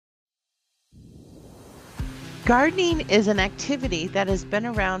Gardening is an activity that has been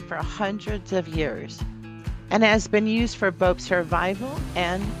around for hundreds of years and has been used for both survival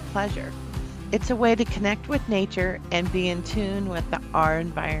and pleasure. It's a way to connect with nature and be in tune with our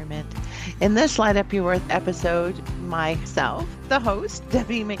environment. In this Light Up Your Worth episode, myself, the host,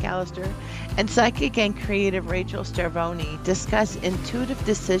 Debbie McAllister, and psychic and creative Rachel Stervoni discuss intuitive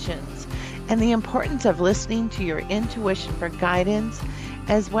decisions and the importance of listening to your intuition for guidance,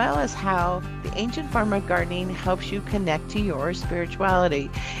 as well as how the ancient form of gardening helps you connect to your spirituality.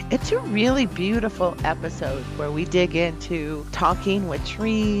 It's a really beautiful episode where we dig into talking with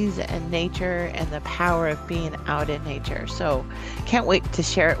trees and nature and the power of being out in nature. So can't wait to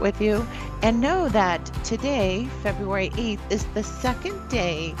share it with you. And know that today, February 8th, is the second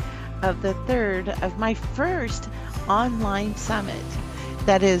day of the third of my first online summit.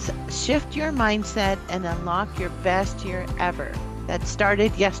 That is Shift Your Mindset and Unlock Your Best Year Ever. That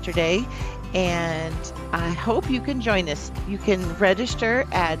started yesterday, and I hope you can join us. You can register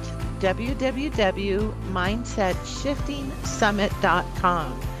at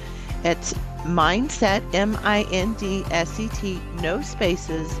www.mindsetshiftingsummit.com. It's mindset, MINDSET, no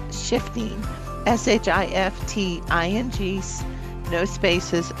spaces, shifting, SHIFTING, no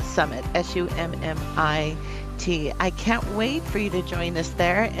spaces, summit, SUMMIT. I can't wait for you to join us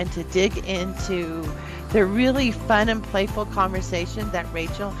there and to dig into the really fun and playful conversation that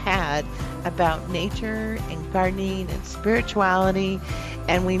Rachel had about nature and gardening and spirituality.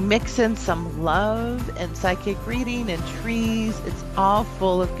 And we mix in some love and psychic reading and trees. It's all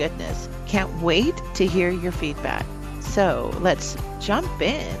full of goodness. Can't wait to hear your feedback. So let's jump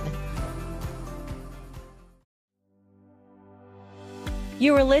in.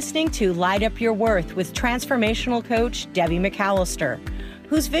 You are listening to Light Up Your Worth with transformational coach Debbie McAllister,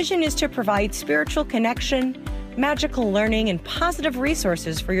 whose vision is to provide spiritual connection, magical learning, and positive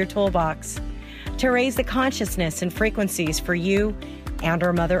resources for your toolbox to raise the consciousness and frequencies for you and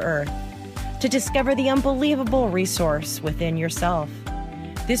our Mother Earth, to discover the unbelievable resource within yourself.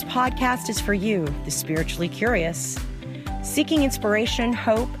 This podcast is for you, the spiritually curious, seeking inspiration,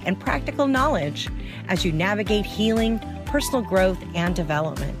 hope, and practical knowledge as you navigate healing, personal growth, and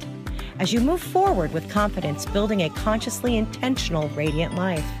development. As you move forward with confidence, building a consciously intentional, radiant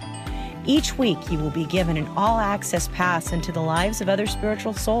life. Each week, you will be given an all-access pass into the lives of other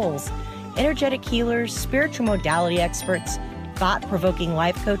spiritual souls, energetic healers, spiritual modality experts, thought-provoking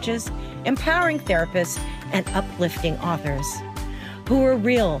life coaches, empowering therapists, and uplifting authors who are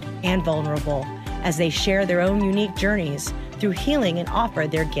real and vulnerable as they share their own unique journeys through healing and offer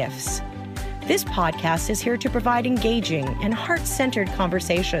their gifts. This podcast is here to provide engaging and heart-centered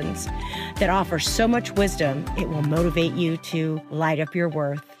conversations that offer so much wisdom it will motivate you to light up your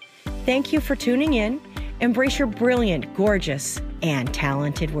worth. Thank you for tuning in. Embrace your brilliant, gorgeous, and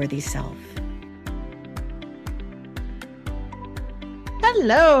talented worthy self.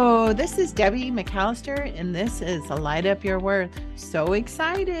 Hello, this is Debbie McAllister, and this is Light Up Your Worth. So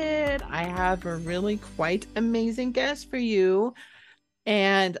excited. I have a really quite amazing guest for you.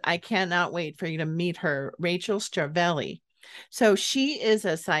 And I cannot wait for you to meet her, Rachel Stervoni. So she is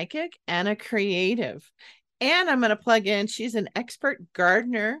a psychic and a creative. And I'm going to plug in, she's an expert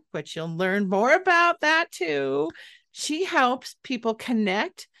gardener, which you'll learn more about that too. She helps people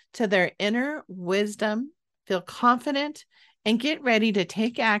connect to their inner wisdom, feel confident, and get ready to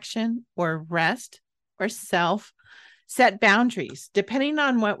take action or rest or set boundaries, depending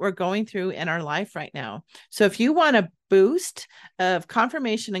on what we're going through in our life right now. So if you want a boost of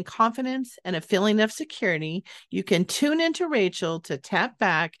confirmation and confidence and a feeling of security, you can tune into Rachel to tap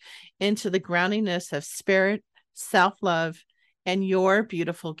back into the groundiness of spirit, self-love, and your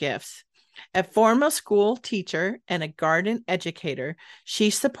beautiful gifts. A former school teacher and a garden educator, she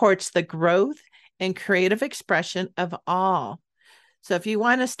supports the growth and creative expression of all. So if you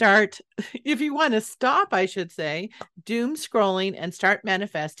want to stop, I should say, doom scrolling and start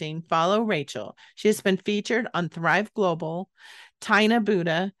manifesting, follow Rachel. She has been featured on Thrive Global, Tina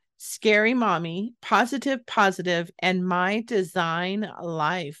Buddha, Scary Mommy, Positive, and My Design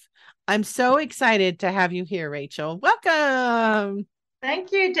Life. I'm so excited to have you here, Rachel. Welcome.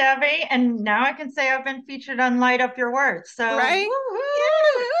 Thank you, Debbie. And now I can say I've been featured on Light Up Your Worth. So, right?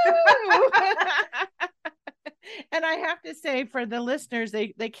 And I have to say, for the listeners,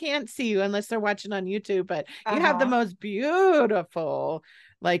 they can't see you unless they're watching on YouTube, but you have the most beautiful,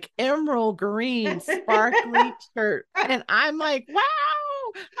 like emerald green, sparkly shirt. And I'm like, wow,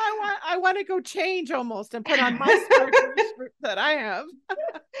 I want to go change almost and put on my sparkly shirt that I have.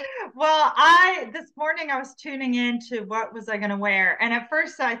 Well, this morning I was tuning into what was I going to wear. And at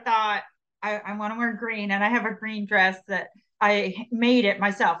first I thought I want to wear green, and I have a green dress that I made it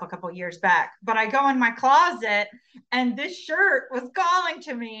myself a couple years back, but I go in my closet and this shirt was calling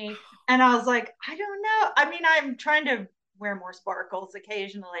to me. And I was like, I don't know. I mean, I'm trying to wear more sparkles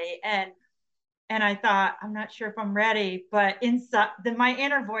occasionally. And I thought, I'm not sure if I'm ready, but inside my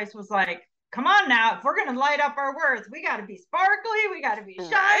inner voice was like, come on now, if we're going to light up our words, we got to be sparkly, we got to be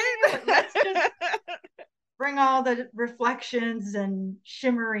shiny. Right? Let's just bring all the reflections and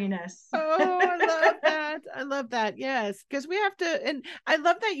shimmeriness. Oh, I love that. I love that. Yes, because we have to, and I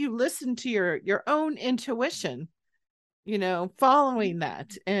love that you listen to your own intuition, following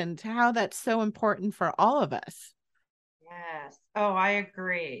that and how that's so important for all of us. Yes. Oh, I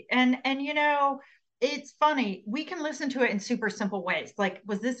agree. And it's funny. We can listen to it in super simple ways. Like,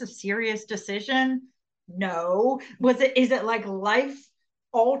 was this a serious decision? No. Is it like life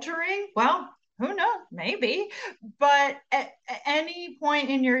altering? Well, who knows? Maybe. But at any point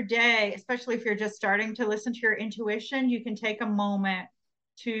in your day, especially if you're just starting to listen to your intuition, you can take a moment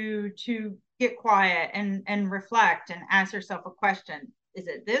to get quiet and reflect and ask yourself a question. Is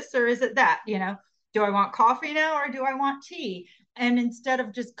it this or is it that? Do I want coffee now or do I want tea? And instead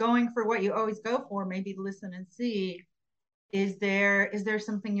of just going for what you always go for, maybe listen and see, is there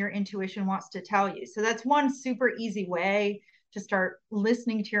something your intuition wants to tell you? So that's one super easy way to start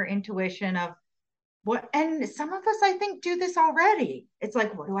listening to your intuition of what. And some of us, I think, do this already. It's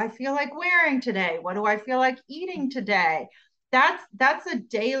like, what do I feel like wearing today? What do I feel like eating today? That's a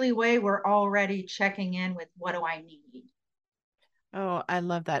daily way we're already checking in with what do I need. Oh, I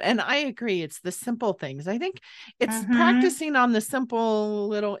love that. And I agree. It's the simple things. I think it's Mm-hmm. practicing on the simple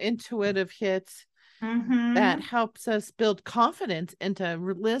little intuitive hits that Mm-hmm. helps us build confidence into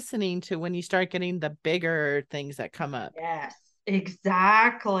listening to when you start getting the bigger things that come up. Yes,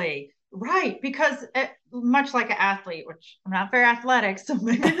 exactly. Right. Because much like an athlete, which I'm not very athletic, so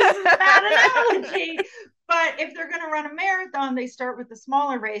maybe this is a bad analogy, but if they're going to run a marathon, they start with the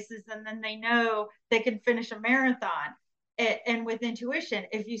smaller races and then they know they can finish a marathon. And with intuition,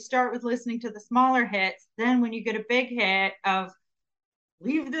 if you start with listening to the smaller hits, then when you get a big hit of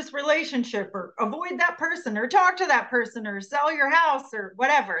leave this relationship or avoid that person or talk to that person or sell your house or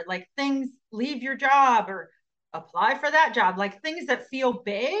whatever, like things, leave your job or apply for that job, like things that feel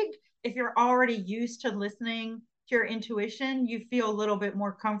big. If you're already used to listening to your intuition, you feel a little bit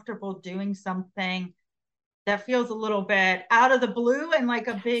more comfortable doing something that feels a little bit out of the blue and like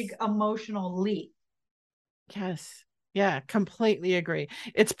a big Yes. emotional leap. Yes. Yeah, completely agree.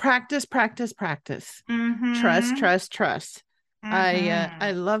 It's practice, practice, practice. Trust, Mm-hmm. trust, trust. I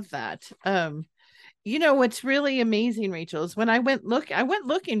Mm-hmm. love that. What's really amazing, Rachel, is when I went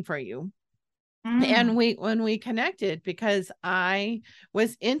looking for you. And Mm. when we connected, because I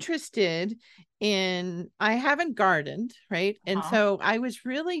was interested I haven't gardened, right? And Uh-huh. so I was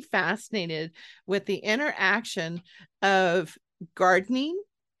really fascinated with the interaction of gardening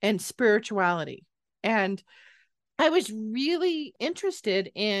and spirituality. And I was really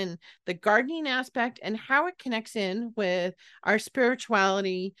interested in the gardening aspect and how it connects in with our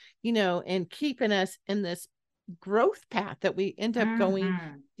spirituality, and keeping us in this growth path that we end up going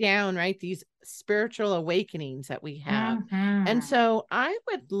Mm-hmm. down, right? These spiritual awakenings that we have. And Mm-hmm. so I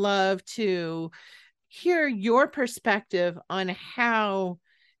would love to hear your perspective on how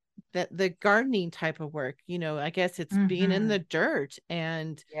that the gardening type of work, I guess it's being in Mm-hmm. the dirt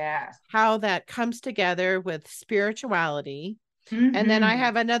and Yes. how that comes together with spirituality. And then I Mm-hmm.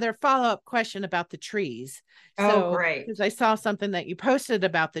 have another follow-up question about the trees. Oh, So, great. because I saw something that you posted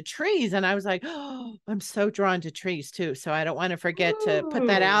about the trees, and I was like, oh, I'm so drawn to trees too. So I don't want to forget to put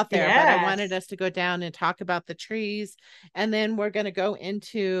that Ooh, out there, but I wanted yes. us to go down and talk about the trees. And then we're going to go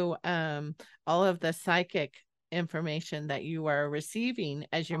into all of the psychic information that you are receiving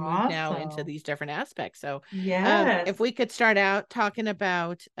as you move now into Awesome. these different aspects. So Yes. if we could start out talking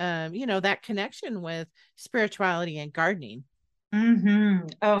about that connection with spirituality and gardening.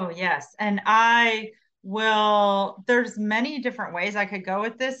 Oh, yes. And there's many different ways I could go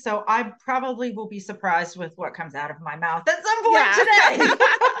with this. So I probably will be surprised with what comes out of my mouth at some point Yeah. today.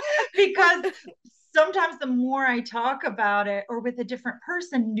 Because sometimes the more I talk about it or with a different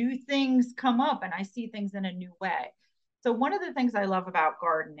person, new things come up and I see things in a new way. So, one of the things I love about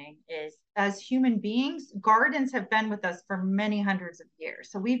gardening is as human beings, gardens have been with us for many hundreds of years.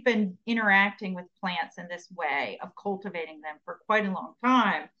 So, we've been interacting with plants in this way of cultivating them for quite a long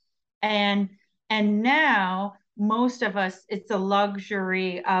time. And now most of us, it's a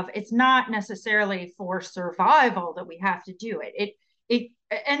luxury of it's not necessarily for survival that we have to do it. It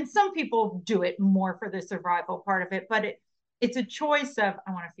and some people do it more for the survival part of it, but it's a choice of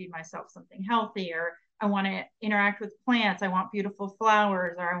I want to feed myself something healthy or I want to interact with plants. I want beautiful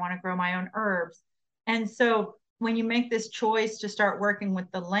flowers or I want to grow my own herbs. And so when you make this choice to start working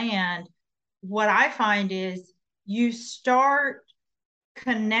with the land, what I find is you start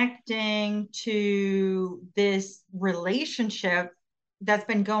connecting to this relationship that's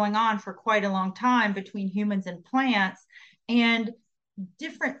been going on for quite a long time between humans and plants, and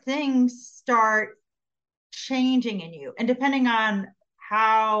different things start changing in you. And depending on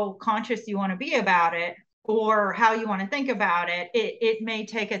how conscious you want to be about it or how you want to think about it, it may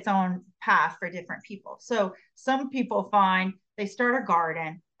take its own path for different people. So some people find they start a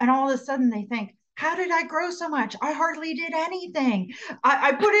garden and all of a sudden they think, how did I grow so much? I hardly did anything.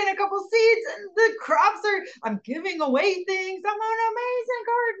 I put in a couple seeds and the crops I'm giving away things. I'm an amazing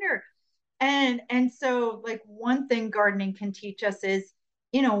gardener. And so like one thing gardening can teach us is,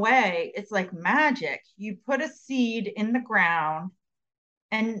 in a way, it's like magic. You put a seed in the ground,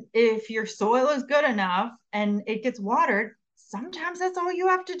 and if your soil is good enough and it gets watered, sometimes that's all you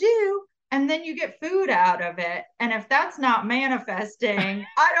have to do. And then you get food out of it. And if that's not manifesting,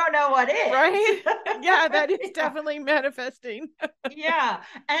 I don't know what is. Right? Yeah, that is definitely manifesting. Yeah.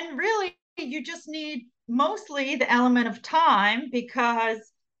 And really, you just need mostly the element of time, because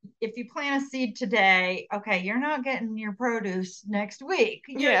if you plant a seed today, okay, you're not getting your produce next week.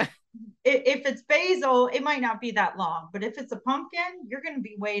 Yeah. If it's basil, it might not be that long, but if it's a pumpkin, you're going to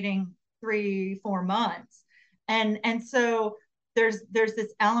be waiting 3-4 months. And so there's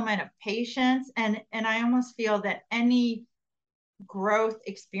this element of patience, and I almost feel that any growth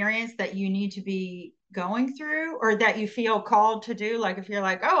experience that you need to be going through or that you feel called to do, like if you're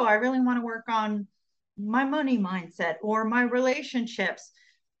like, oh, I really want to work on my money mindset or my relationships,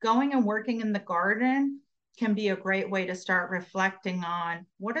 going and working in the garden can be a great way to start reflecting on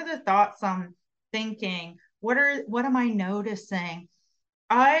what are the thoughts I'm thinking, what am I noticing.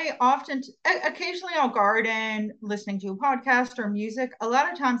 I often occasionally I'll garden listening to a podcast or music. A lot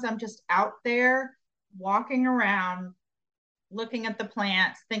of times I'm just out there walking around, looking at the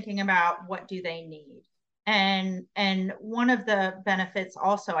plants, thinking about what do they need. And one of the benefits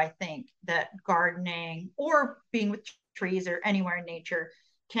also, I think, that gardening or being with trees or anywhere in nature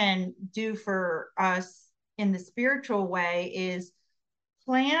can do for us in the spiritual way is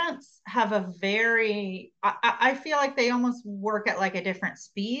plants have a very, I feel like they almost work at like a different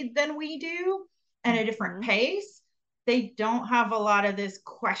speed than we do and a different pace. They don't have a lot of this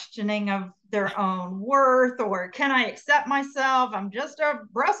questioning of their own worth or can I accept myself? I'm just a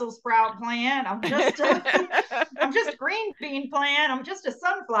Brussels sprout plant. I'm just a green bean plant. I'm just a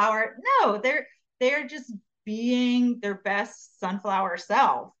sunflower. No, they're just being their best sunflower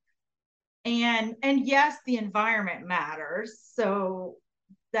self. And yes, the environment matters. So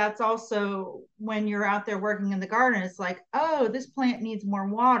that's also when you're out there working in the garden, it's like, oh, this plant needs more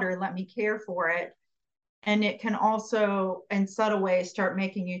water. Let me care for it. And it can also, in subtle ways, start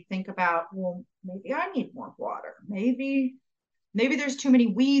making you think about, well, maybe I need more water. Maybe there's too many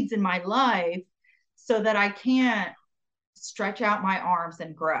weeds in my life so that I can't stretch out my arms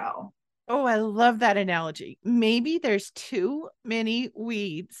and grow. Oh, I love that analogy. Maybe there's too many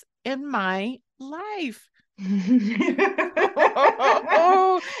weeds in my life.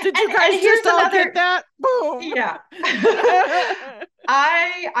 Oh, did you guys just all get that? Boom. Yeah.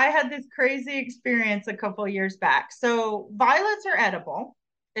 I had this crazy experience a couple of years back. So violets are edible.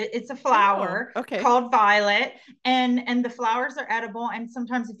 It's a flower called violet, and the flowers are edible. And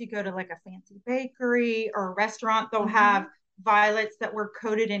sometimes if you go to like a fancy bakery or a restaurant, they'll have violets that were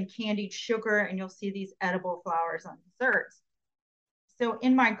coated in candied sugar, and you'll see these edible flowers on desserts. So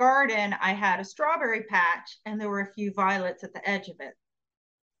in my garden, I had a strawberry patch, and there were a few violets at the edge of it.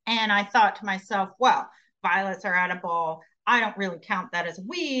 And I thought to myself, well, violets are edible. I don't really count that as a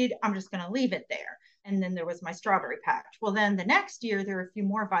weed. I'm just going to leave it there. And then there was my strawberry patch. Well, then the next year, there were a few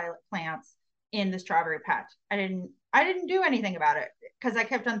more violet plants in the strawberry patch. I didn't do anything about it because I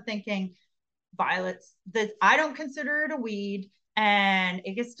kept on thinking, violets, that I don't consider it a weed and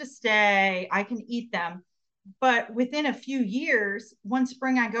it gets to stay. I can eat them. But within a few years, one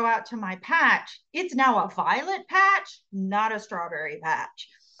spring I go out to my patch, it's now a violet patch, not a strawberry patch.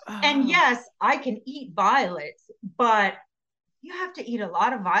 And yes, I can eat violets, but you have to eat a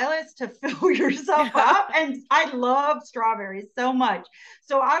lot of violets to fill yourself up. And I love strawberries so much.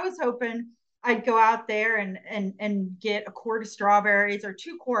 So I was hoping I'd go out there and get a quart of strawberries or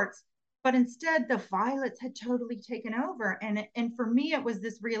 2 quarts. But instead, the violets had totally taken over. And for me, it was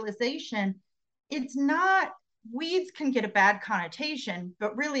this realization, it's not, weeds can get a bad connotation,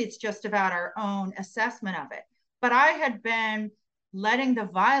 but really it's just about our own assessment of it. But I had been letting the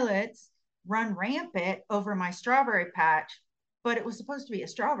violets run rampant over my strawberry patch, but it was supposed to be a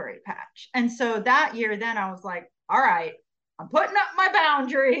strawberry patch. And so that year, then I was like, all right, I'm putting up my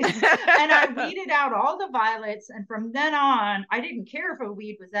boundaries. And I weeded out all the violets. And from then on, I didn't care if a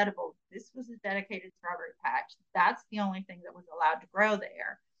weed was edible. This was a dedicated strawberry patch. That's the only thing that was allowed to grow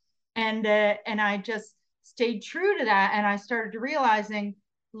there. And I just stayed true to that. And I started realizing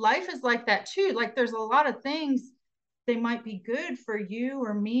life is like that too. Like there's a lot of things, they might be good for you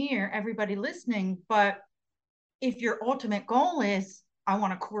or me or everybody listening, but if your ultimate goal is, I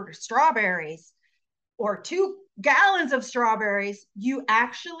want a quart of strawberries or 2 gallons of strawberries, you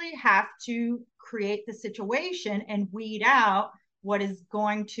actually have to create the situation and weed out what is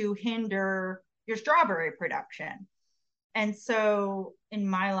going to hinder your strawberry production. And so in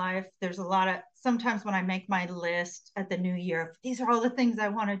my life, there's a lot of, sometimes when I make my list at the new year, these are all the things I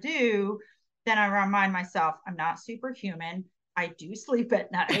want to do, then I remind myself, I'm not superhuman. I do sleep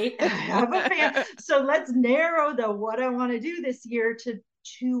at night. I have a family. So let's narrow the what I want to do this year to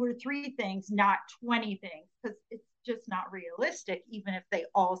 2 or 3 things, not 20 things, because it's just not realistic, even if they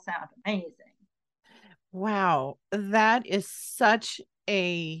all sound amazing. Wow, that is such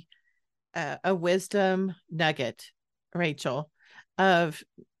a wisdom nugget, Rachel, of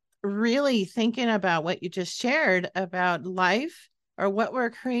really thinking about what you just shared about life or what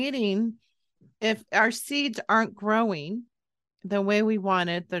we're creating. If our seeds aren't growing the way we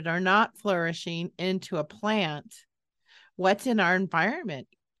wanted, that are not flourishing into a plant, what's in our environment?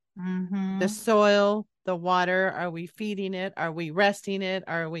 The soil, the water, are we feeding it? Are we resting it?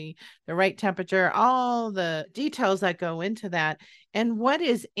 Are we the right temperature? All the details that go into that. And what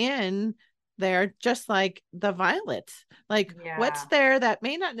is in there, just like the violets, like what's there that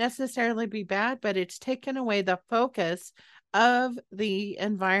may not necessarily be bad, but it's taken away the focus of the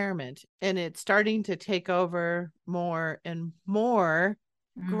environment, and it's starting to take over more and more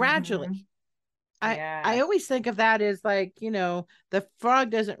gradually. I always think of that as like, the frog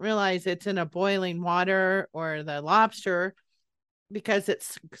doesn't realize it's in a boiling water, or the lobster, because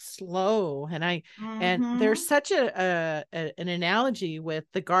it's slow. And and there's such an analogy with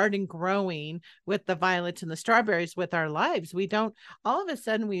the garden growing, with the violets and the strawberries, with our lives. We don't, all of a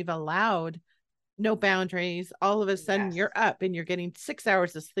sudden we've allowed no boundaries. All of a sudden you're up and you're getting 6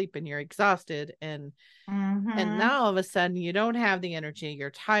 hours of sleep and you're exhausted. And now all of a sudden you don't have the energy,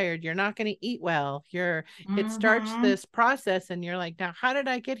 you're tired, you're not going to eat well. It starts this process and you're like, now how did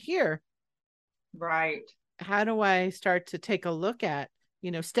I get here? Right. How do I start to take a look at,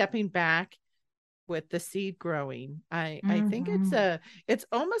 stepping back with the seed growing? I think it's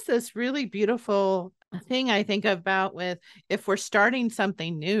almost this really beautiful thing I think about with, if we're starting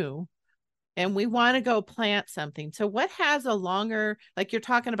something new and we want to go plant something. So what has a longer, like you're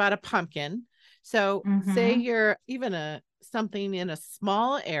talking about a pumpkin. So say you're even something in a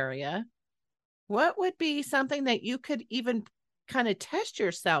small area, what would be something that you could even kind of test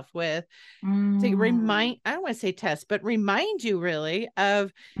yourself with to remind, I don't want to say test, but remind you really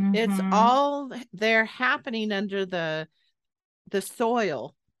of it's all there happening under the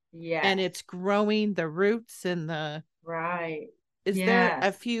soil. And it's growing, the roots and the Is there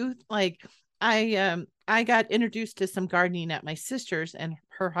a few, like I got introduced to some gardening at my sister's, and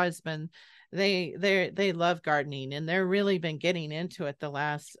her husband, they love gardening, and they're really been getting into it the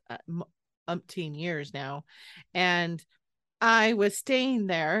last umpteen years now. And I was staying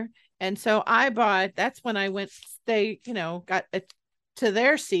there, and so that's when I went, they got to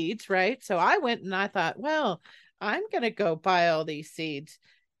their seeds, right? So I went and I thought, well, I'm gonna go buy all these seeds,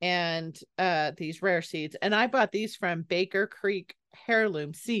 and these rare seeds, and I bought these from Baker Creek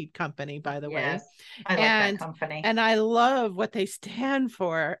Heirloom Seed Company, by the way. I like that company, and I love what they stand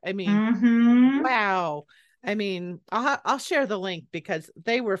for. I mean, wow. I mean, I'll share the link because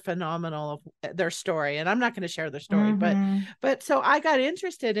they were phenomenal of their story, and I'm not going to share their story, but so I got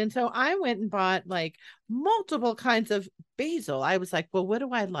interested, and so I went and bought like multiple kinds of basil. I was like, well, what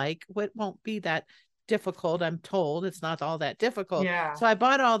do I like? What won't be that difficult? I'm told it's not all that difficult. So I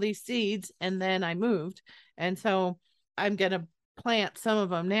bought all these seeds, and then I moved, and so I'm going to plant some of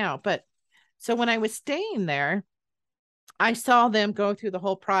them now. But so when I was staying there, I saw them go through the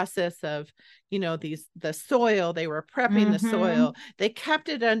whole process of, the soil. They were prepping the soil. They kept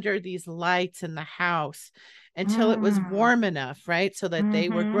it under these lights in the house until it was warm enough, right? So that they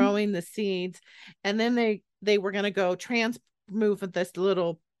were growing the seeds. And then they were going to go move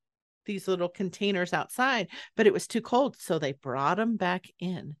these little containers outside, but it was too cold. So they brought them back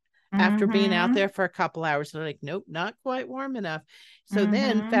in after being out there for a couple hours. They're like, nope, not quite warm enough. So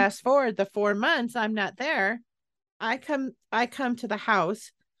then fast forward the 4 months, I'm not there. I come to the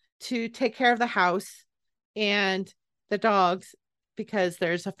house to take care of the house and the dogs, because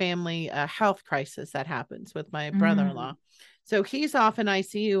there's a family health crisis that happens with my brother-in-law. So he's off in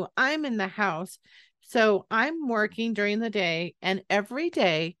ICU. I'm in the house So I'm working during the day, and every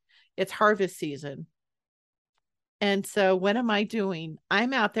day it's harvest season. And so what am I doing?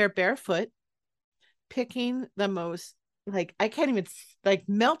 I'm out there barefoot picking the most, like, I can't even, like,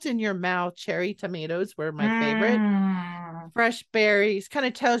 melt in your mouth cherry tomatoes were my favorite. Mm. Fresh berries, kind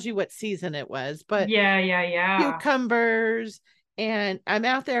of tells you what season it was, but Yeah, yeah, yeah. cucumbers. And I'm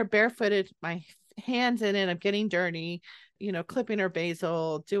out there barefooted, my hands in it, I'm getting dirty, clipping her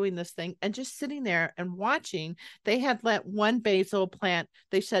basil, doing this thing, and just sitting there and watching. They had let one basil plant.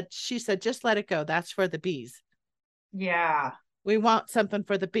 She said, just let it go. That's for the bees. Yeah. We want something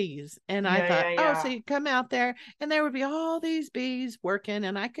for the bees. And I Yeah, thought, yeah, oh, so yeah. you come out there and there would be all these bees working,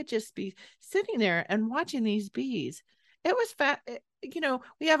 and I could just be sitting there and watching these bees. It was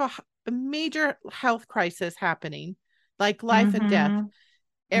we have a major health crisis happening, like life and death Mm-hmm.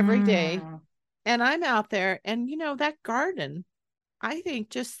 every day. Mm. And I'm out there, and that garden, I think,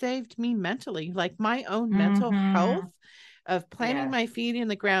 just saved me mentally, like my own mental health Mm-hmm. of planting Yes. my feet in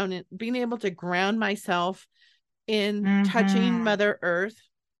the ground and being able to ground myself in touching Mm-hmm. Mother Earth.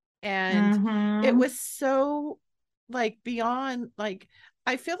 And it Mm-hmm. was so, like, beyond, like,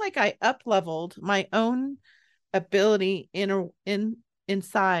 I feel like I up leveled my own ability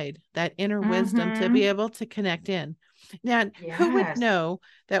inside that inner wisdom to be Mm-hmm. able to connect in. Now, who would Yes. know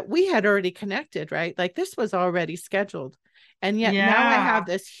that we had already connected, right? Like, this was already scheduled. And yet now I have Yeah.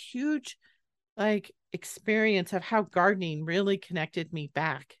 this huge, like, experience of how gardening really connected me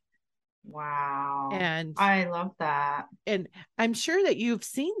back. Wow. And I love that. and I'm sure that you've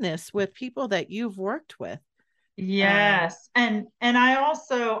seen this with people that you've worked with. Um, Yes. And I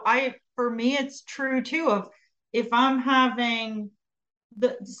also I for me it's true too of if I'm having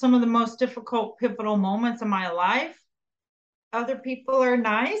some of the most difficult pivotal moments of my life, other people are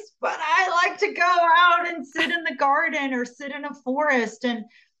nice, but I like to go out and sit in the garden or sit in a forest. And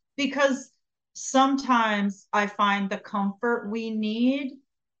because sometimes I find the comfort we need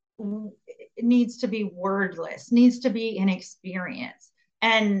needs to be wordless, needs to be an experience.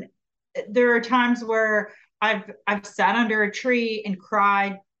 And there are times where I've sat under a tree and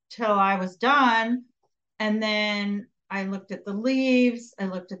cried till I was done. And then I looked at the leaves, I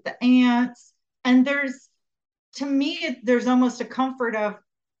looked at the ants, and to me, there's almost a comfort of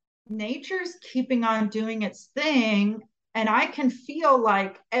nature's keeping on doing its thing. And I can feel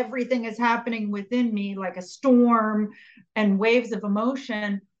like everything is happening within me, like a storm and waves of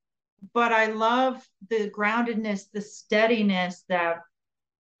emotion. But I love the groundedness, the steadiness that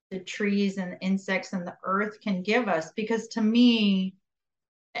the trees and the insects and the earth can give us. Because to me,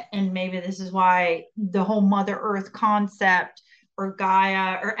 and maybe this is why the whole Mother Earth concept or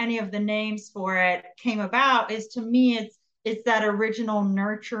Gaia or any of the names for it came about, is to me it's that original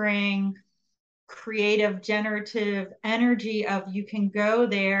nurturing, creative, generative energy of you can go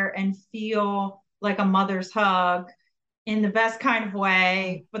there and feel like a mother's hug in the best kind of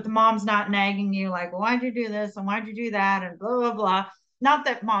way, but the mom's not nagging you like, well, why'd you do this and why'd you do that and blah blah blah. Not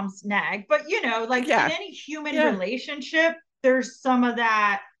that moms nag, but like in yeah, any human yeah, relationship, there's some of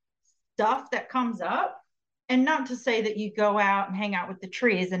that stuff that comes up. And not to say that you go out and hang out with the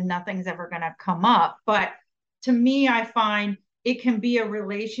trees and nothing's ever going to come up, but to me, I find it can be a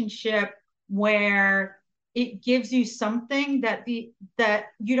relationship where it gives you something that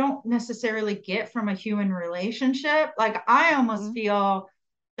you don't necessarily get from a human relationship. Like I almost mhm. feel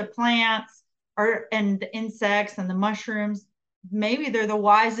the plants are and the insects and the mushrooms, maybe they're the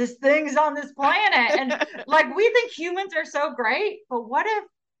wisest things on this planet. And like we think humans are so great, but what if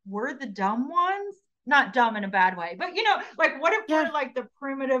we're the dumb ones? Not dumb in a bad way, but like what if Yeah, we're like the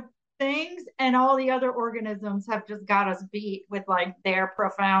primitive things and all the other organisms have just got us beat with like their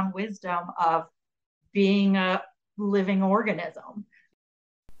profound wisdom of being a living organism.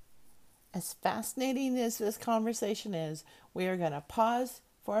 as fascinating as this conversation is, we are going to pause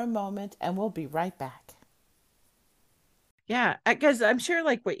for a moment and we'll be right back. Yeah, because I'm sure,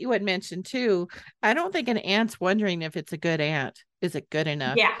 like what you had mentioned too, I don't think an ant's wondering if it's a good ant. Is it good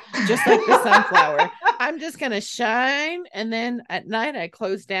enough? Yeah. Just like the sunflower. I'm just going to shine. And then at night, I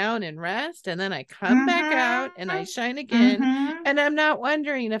close down and rest. And then I come back out and I Mm-hmm. shine again. Mm-hmm. And I'm not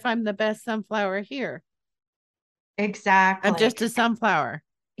wondering if I'm the best sunflower here. I'm Exactly. just a sunflower.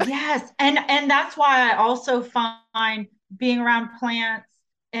 Yes. And that's why I also find being around plants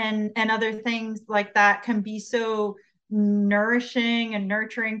and other things like that can be so nourishing and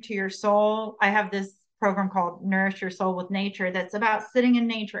nurturing to your soul. I have this program called Nourish Your Soul with Nature that's about sitting in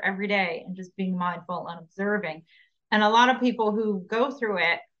nature every day and just being mindful and observing. And a lot of people who go through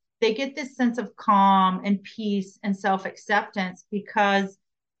it, they get this sense of calm and peace and self-acceptance because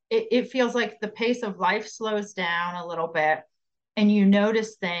it feels like the pace of life slows down a little bit, and you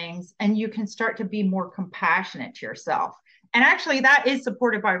notice things, and you can start to be more compassionate to yourself. And actually, that is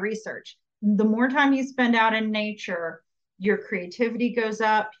supported by research. The more time you spend out in nature, your creativity goes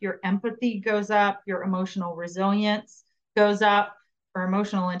up, your empathy goes up, your emotional resilience goes up, or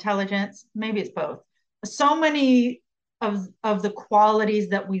emotional intelligence. Maybe it's both. So many of the qualities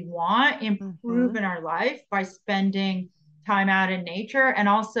that we want improve in our life by spending time out in nature, and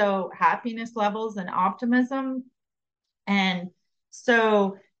also happiness levels and optimism. And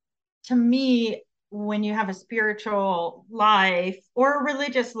so to me, when you have a spiritual life or a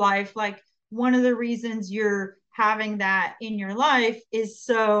religious life, like one of the reasons you're having that in your life is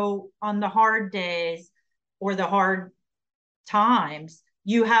so on the hard days or the hard times,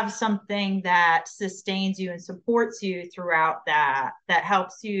 you have something that sustains you and supports you throughout that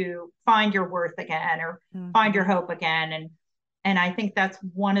helps you find your worth again, or find your hope again. And I think that's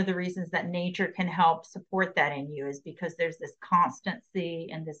one of the reasons that nature can help support that in you, is because there's this constancy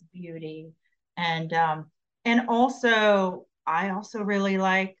and this beauty. And also, I also really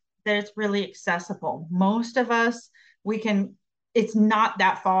like that it's really accessible. Most of us, we can, it's not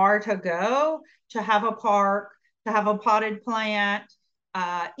that far to go to have a park, to have a potted plant.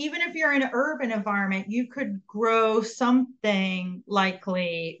 Even if you're in an urban environment, you could grow something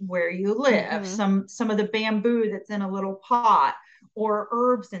likely where you live, some of the bamboo that's in a little pot, or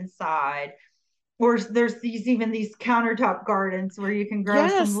herbs inside. Or there's these countertop gardens where you can grow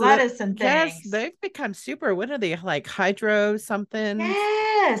some lettuce and yes, things. they've become super. What are they, like hydro something?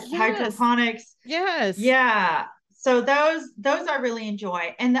 Yes, Yes, hydroponics. yes. Yeah. So those I really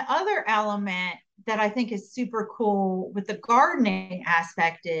enjoy. And the other element that I think is super cool with the gardening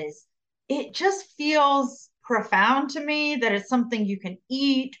aspect is it just feels profound to me that it's something you can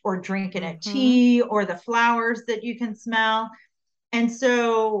eat or drink in a tea, or the flowers that you can smell. And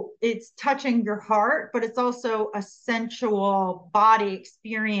so it's touching your heart, but it's also a sensual body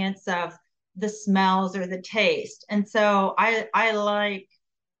experience of the smells or the taste. And so I like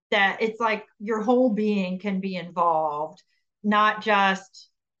that it's like your whole being can be involved, not just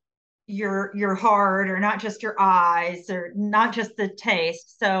your heart, or not just your eyes, or not just the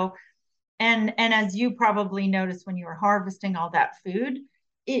taste. So, and as you probably noticed when you were harvesting all that food,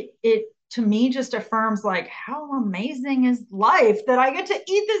 it to me just affirms like how amazing is life that I get to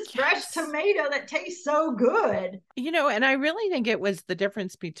eat this fresh Yes. tomato that tastes so good. And I really think it was the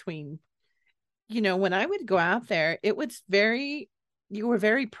difference between, when I would go out there, you were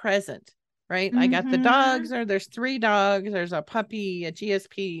very present, right? I got the dogs, Mm-hmm. or there's 3 dogs, there's a puppy, a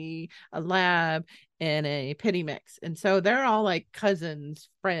GSP, a lab, and a pitty mix. And so they're all like cousins,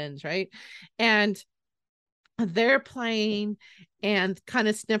 friends, right? And they're playing and kind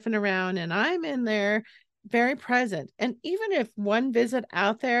of sniffing around, and I'm in there very present. And even if one visit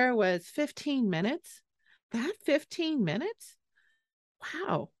out there was 15 minutes, that 15 minutes,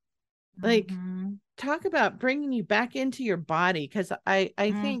 wow. Like, Mm-hmm. talk about bringing you back into your body, because I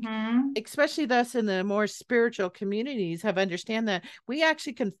think Mm-hmm. especially thus in the more spiritual communities have understand that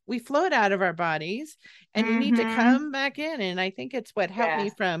we float out of our bodies, and you need to Mm-hmm. come back in. And I think it's what helped me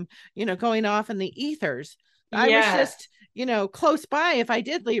Yes. from going off in the ethers. I was Yes. just close by. If I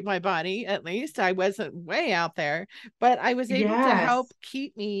did leave my body, at least I wasn't way out there, but I was able to help Yes.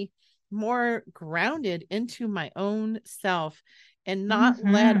 keep me more grounded into my own self, and not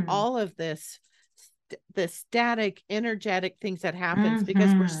let Mm-hmm. all of this the static energetic things that happens,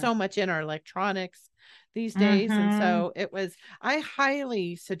 because we're Mm-hmm. so much in our electronics these days. And Mm-hmm. so I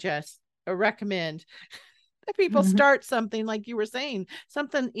highly suggest or recommend that people Mm-hmm. start something, like you were saying,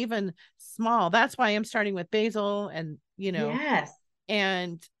 something even small. That's why I'm starting with basil, and Yes.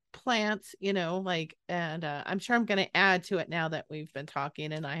 and plants, like, and I'm sure I'm going to add to it now that we've been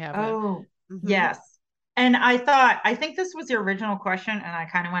talking, and I have a Oh, mhm, yes. And I think this was your original question, and I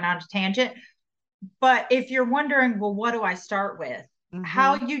kind of went on a tangent. But if you're wondering, well, what do I start with?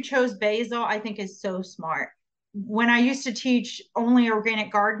 How mhm, you chose basil, I think, is so smart. When I used to teach only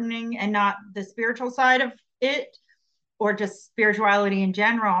organic gardening and not the spiritual side of it, or just spirituality in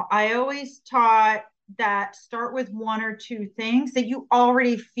general, I always taught that start with one or two things that you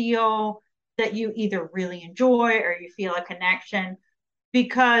already feel that you either really enjoy or you feel a connection,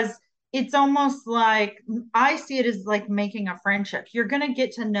 because it's almost like I see it as like making a friendship. You're going to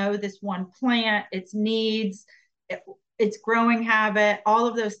get to know this one plant, its needs, its growing habit, all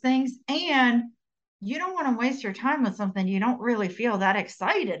of those things. And you don't want to waste your time with something you don't really feel that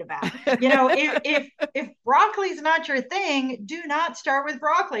excited about. If broccoli is not your thing, do not start with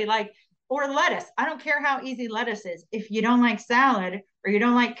broccoli, like, or lettuce. I don't care how easy lettuce is. If you don't like salad or you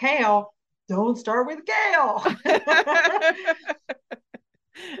don't like kale, don't start with kale.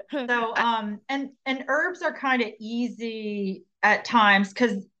 So I- and herbs are kind of easy at times,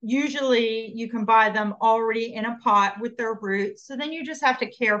 because usually you can buy them already in a pot with their roots. So then you just have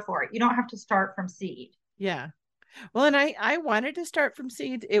to care for it. You don't have to start from seed. Yeah. Well, and I wanted to start from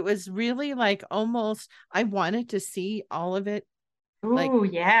seed. It was really like almost I wanted to see all of it. Like Oh, I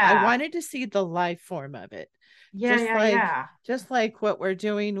yeah. wanted to see the life form of it. Yeah, yeah, yeah. Just like what we're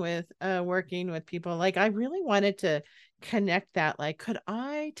doing with working with people. Like I really wanted to connect that. Like, could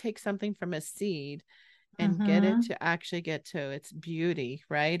I take something from a seed and get it Mm-hmm. to actually get to its beauty,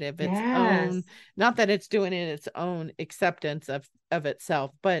 right? Of its Yes. own, not that it's doing it its own acceptance of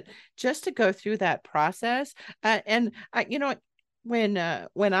itself, but just to go through that process. And I, you know, when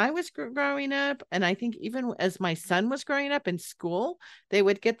I was growing up, and I think even as my son was growing up in school, they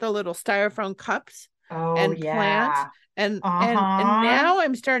would get the little styrofoam cups Oh, and plant, yeah. and Uh-huh. now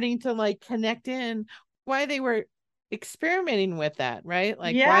I'm starting to like connect in why they were experimenting with that, right?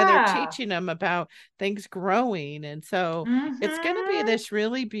 Like why they're Yeah. teaching them about things growing. And so it's going to be Mm-hmm. this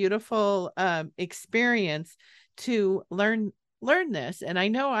really beautiful experience to learn this. And I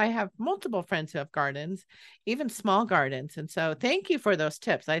know I have multiple friends who have gardens, even small gardens. And so thank you for those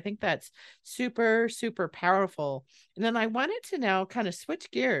tips. I think that's super, super powerful. And then I wanted to now kind of switch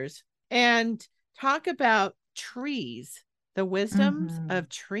gears and talk about trees, the wisdoms Mm-hmm. of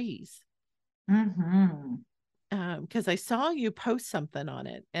trees. Mm-hmm. Because I saw you post something on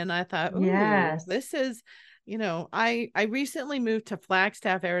it, and I thought, "Ooh, Yes. this is." I recently moved to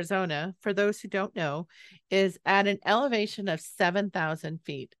Flagstaff, Arizona. For those who don't know, is at an elevation of 7,000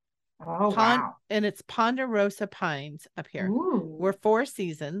 feet. Oh, wow. And it's Ponderosa Pines up here. We're Ooh. four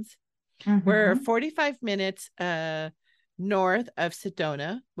seasons. We're Mm-hmm. 45 minutes north of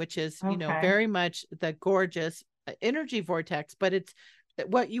Sedona, which is, Okay. very much the gorgeous energy vortex, but it's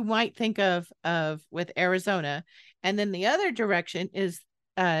what you might think of with Arizona. And then the other direction is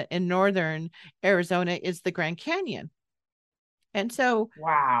in northern Arizona is the Grand Canyon. And so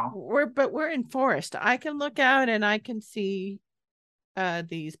Wow. we're in forest. I can look out and I can see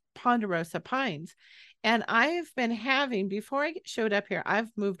these ponderosa pines. And I've been having, before I showed up here, I've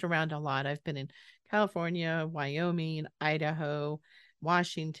moved around a lot. I've been in California, Wyoming, Idaho,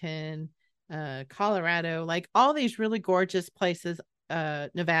 Washington, Colorado, like all these really gorgeous places,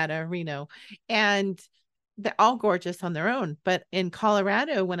 Nevada, Reno, and they're all gorgeous on their own. But in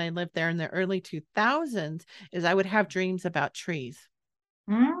Colorado, when I lived there in the early 2000s, is I would have dreams about trees,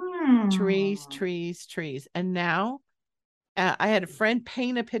 trees, Mm. trees, trees. And now I had a friend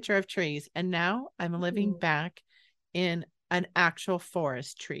paint a picture of trees, and now I'm living Ooh. back in an actual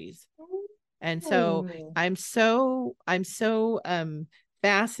forest trees. And so Ooh. I'm so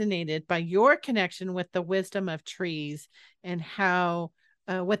fascinated by your connection with the wisdom of trees and how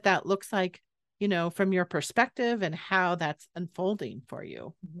what that looks like, from your perspective and how that's unfolding for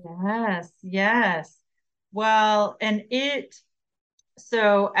you. Yes, yes. Well, and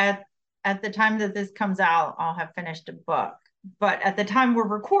so at the time that this comes out, I'll have finished a book. But at the time we're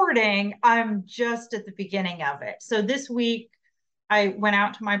recording, I'm just at the beginning of it. So this week I went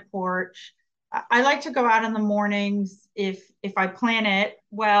out to my porch. I like to go out in the mornings if I plan it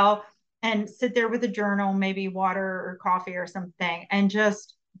well and sit there with a journal, maybe water or coffee or something, and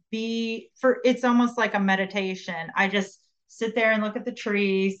just be for it's almost like a meditation. I just sit there and look at the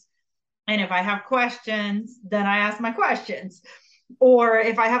trees. And if I have questions, then I ask my questions. Or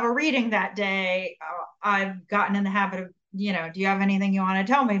if I have a reading that day, I've gotten in the habit of, do you have anything you want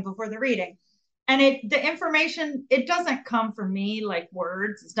to tell me before the reading? And the information, it doesn't come from me like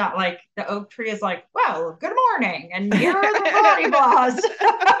words. It's not like the oak tree is like, well, good morning, and here are the blah blahs.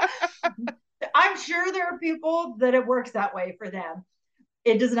 I'm sure there are people that it works that way for them.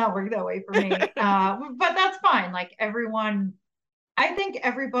 It does not work that way for me. But that's fine. Like everyone, I think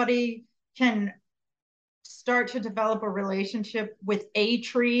everybody can start to develop a relationship with a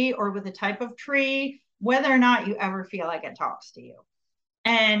tree or with a type of tree, whether or not you ever feel like it talks to you.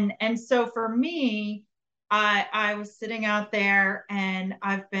 And so for me, I was sitting out there and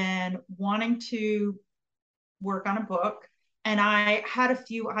I've been wanting to work on a book, and I had a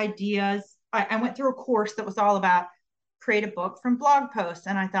few ideas. I went through a course that was all about create a book from blog posts,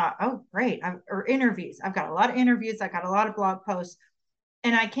 and I thought, oh great, or interviews. I've got a lot of interviews. I got a lot of blog posts,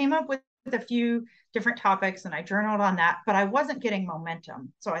 and I came up with a few different topics and I journaled on that, but I wasn't getting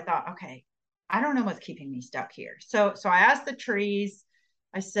momentum. So I thought, okay, I don't know what's keeping me stuck here. So I asked the trees,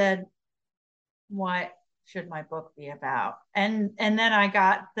 I said, what should my book be about? And then I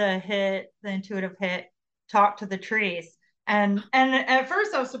got the intuitive hit, talk to the trees. And at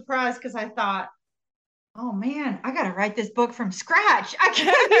first I was surprised because I thought, oh man, I got to write this book from scratch. I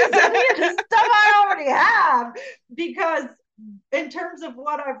can't use any of the stuff I already have because in terms of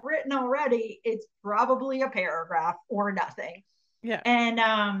what I've written already, it's probably a paragraph or nothing. Yeah. And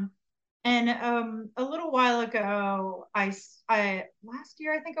a little while ago, I last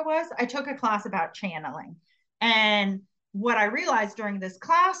year I think it was, I took a class about channeling. And what I realized during this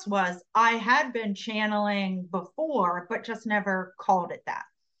class was I had been channeling before, but just never called it that.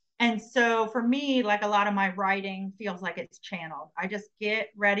 And so for me, like a lot of my writing feels like it's channeled. I just get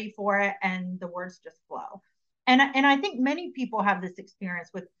ready for it and the words just flow. And I think many people have this experience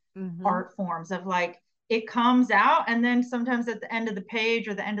with art forms of like it comes out and then sometimes at the end of the page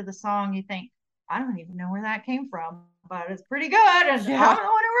or the end of the song you think, I don't even know where that came from, but it's pretty good and Yeah. I'm the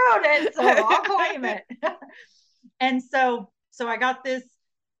one who wrote it, so I'll claim it. And so I got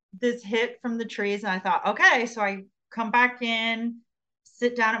this hit from the trees and I thought, okay, so I come back in,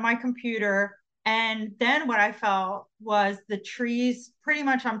 sit down at my computer, and then what I felt was the trees pretty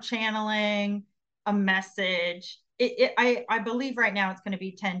much I'm channeling a message. I believe right now it's going to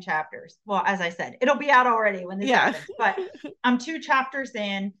be 10 chapters. Well, as I said, it'll be out already when this happens, but I'm 2 chapters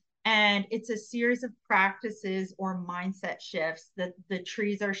in, and it's a series of practices or mindset shifts that the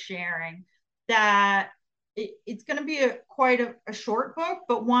trees are sharing that it's going to be quite a short book,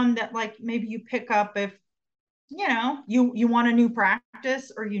 but one that like maybe you pick up if you want a new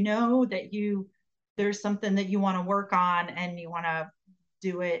practice, or that there's something that you want to work on and you want to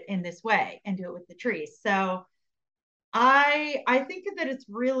do it in this way and do it with the trees. So I think that it's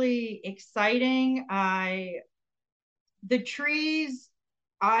really exciting. The trees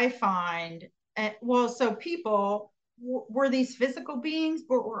I find, well, so people we're these physical beings,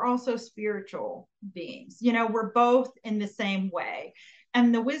 but we're also spiritual beings. We're both in the same way.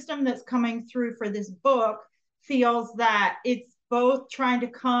 And the wisdom that's coming through for this book feels that it's both trying to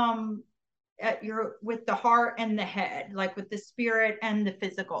come at your with the heart and the head, like with the spirit and the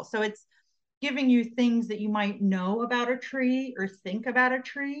physical. So it's giving you things that you might know about a tree or think about a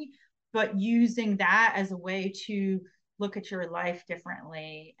tree, but using that as a way to look at your life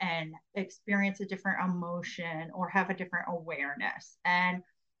differently and experience a different emotion or have a different awareness. And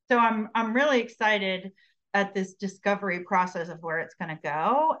so I'm really excited at this discovery process of where it's going to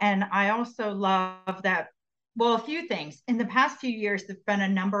go. And I also love that, well, a few things. In the past few years, there've been a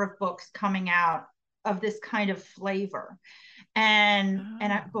number of books coming out of this kind of flavor. And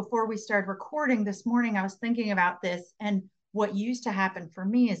before we started recording this morning, I was thinking about this, and what used to happen for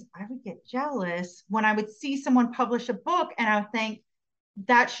me is I would get jealous when I would see someone publish a book and I would think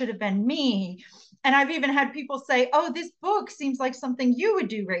that should have been me. And I've even had people say, oh, this book seems like something you would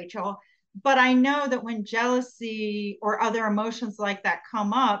do, Rachel. But I know that when jealousy or other emotions like that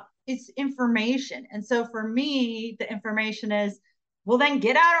come up, it's information. And so for me, the information is, well, then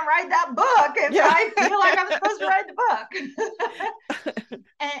get out and write that book if I feel like I'm supposed to write the book.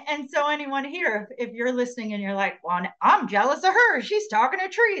 and so anyone here, if you're listening and you're like, well, I'm jealous of her, she's talking to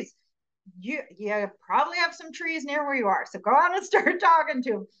trees. You probably have some trees near where you are. So go on and start talking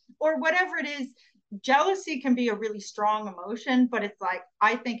to them or whatever it is. Jealousy can be a really strong emotion, but it's like,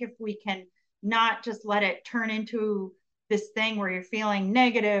 I think if we can not just let it turn into this thing where you're feeling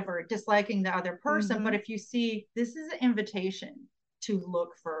negative or disliking the other person, but if you see this is an invitation to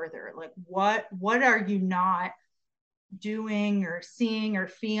look further, like what are you not doing or seeing or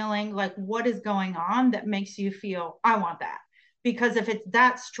feeling, like what is going on that makes you feel I want that? Because if it's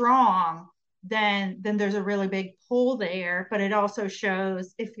that strong, then there's a really big pull there, but it also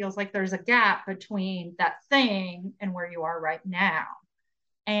shows it feels like there's a gap between that thing and where you are right now.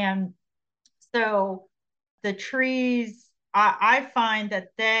 And so the trees, I find that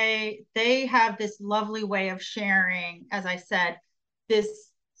they have this lovely way of sharing, as I said,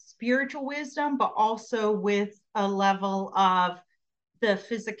 this spiritual wisdom, but also with a level of the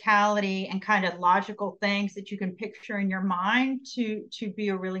physicality and kind of logical things that you can picture in your mind to be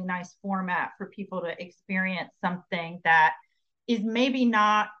a really nice format for people to experience something that is maybe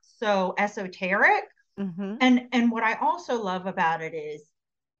not so esoteric. And what I also love about it is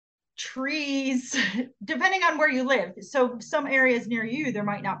trees, depending on where you live. So some areas near you, there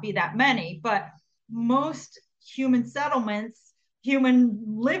might not be that many, but most human settlements, human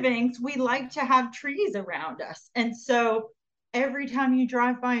livings, we like to have trees around us. And so every time you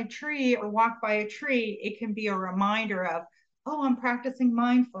drive by a tree or walk by a tree, it can be a reminder of, oh, I'm practicing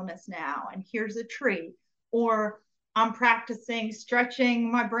mindfulness now, and here's a tree. Or I'm practicing stretching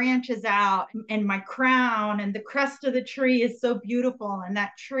my branches out and my crown, and the crest of the tree is so beautiful. And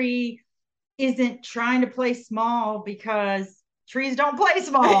that tree isn't trying to play small because trees don't play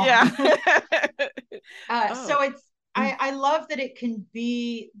small. So it's, I love that it can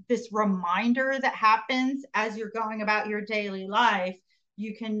be this reminder that happens as you're going about your daily life.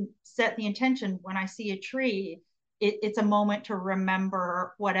 You can set the intention when I see a tree, it's a moment to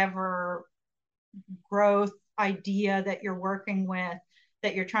remember whatever growth idea that you're working with,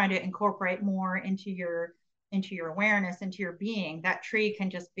 that you're trying to incorporate more into your awareness, into your being. That tree can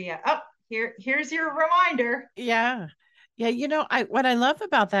just be here's your reminder. Yeah. Yeah, I what I love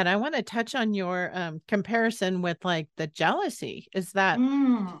about that, I want to touch on your comparison with like the jealousy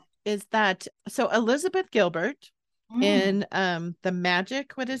Mm, is that so Elizabeth Gilbert mm. in the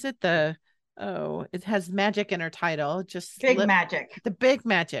magic, what is it? It has magic in her title, just Big slip magic. the big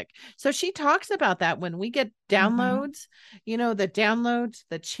magic. So she talks about that when we get Mm-hmm. downloads, the downloads,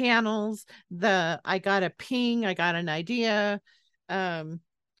 the channels, I got a ping, I got an idea. Um,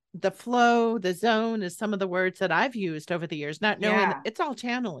 the flow, the zone is some of the words that I've used over the years, not knowing Yeah. it's all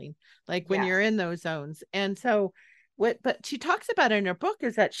channeling, like when Yes. you're in those zones. And so, but she talks about in her book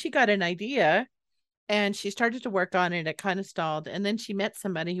is that she got an idea and she started to work on it. It kind of stalled. And then she met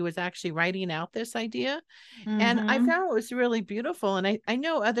somebody who was actually writing out this idea. And I Mm-hmm. found it was really beautiful. And I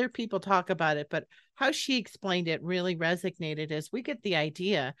know other people talk about it, but how she explained it really resonated as we get the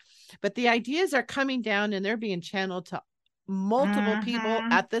idea, but the ideas are coming down and they're being channeled to multiple people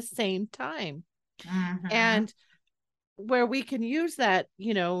Mm-hmm. at the same time. Mm-hmm. And where we can use that,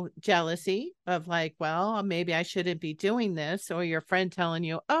 jealousy of like, well, maybe I shouldn't be doing this, or your friend telling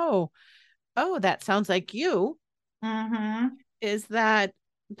you, oh, that sounds like you, Mm-hmm. is that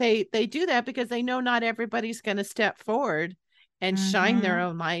they do that because they know not everybody's going to step forward and shine their Mm-hmm.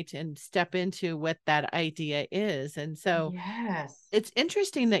 own light and step into what that idea is. And so Yes. it's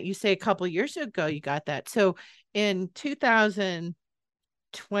interesting that you say a couple of years ago you got that. So in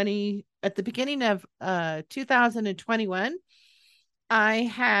 2020, at the beginning of 2021,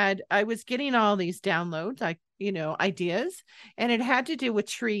 I was getting all these downloads, ideas, and it had to do with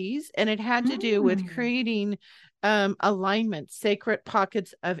trees and it had to do with Mm. creating alignment, sacred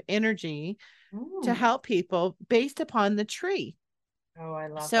pockets of energy to Ooh. help people based upon the tree. Oh, I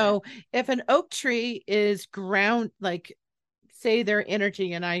love it. So if an oak tree is ground, like say their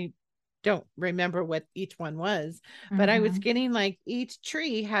energy, and I don't remember what each one was, but I was Mm-hmm. getting like each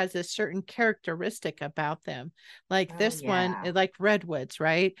tree has a certain characteristic about them. Like Oh, this one, yeah. like redwoods,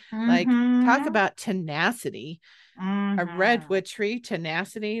 right? Like talk Mm-hmm. about tenacity. A Mm-hmm. redwood tree,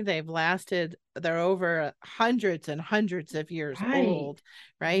 tenacity, they're over hundreds and hundreds of years Right. old,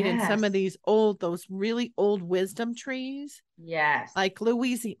 right? And some of Yes. those really old wisdom trees, Yes. like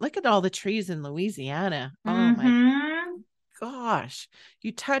Louisiana, look at all the trees in Louisiana. Oh my Mm-hmm. gosh,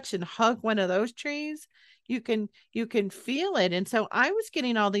 you touch and hug one of those trees, you can feel it. And so I was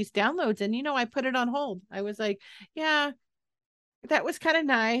getting all these downloads, and I put it on hold. I was like, yeah, that was kind of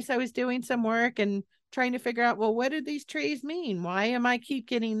nice. I was doing some work and trying to figure out, well, what do these trees mean? Why am I keep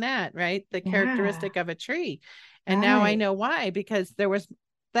getting that, right? The Yeah. characteristic of a tree. And now I Right. know why, because there was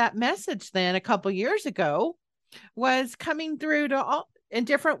that message then a couple years ago was coming through to all in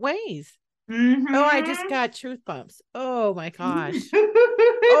different ways. Oh, I just Mm-hmm. got truth bumps. Oh my gosh.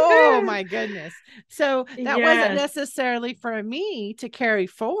 Oh my goodness. So that wasn't Yes. necessarily for me to carry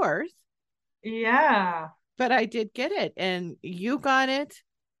forth, Yeah. but I did get it and you got it.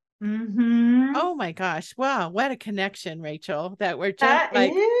 Mm-hmm. Oh my gosh. Wow. What a connection, Rachel, that we're just That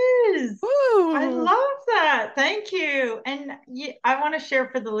like, is. I ooh. love that. Thank you. And I want to share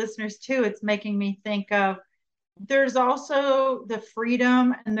for the listeners too. It's making me think of there's also the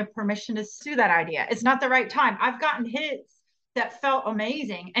freedom and the permission to sue that idea. It's not the right time. I've gotten hits that felt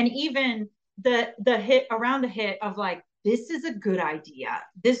amazing. And even the hit around the hit of like, this is a good idea.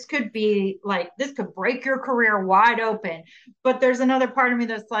 This could be like, this could break your career wide open. But there's another part of me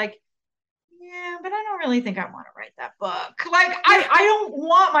that's like, yeah, but I don't really think I want to write that book. Like, Yeah. I don't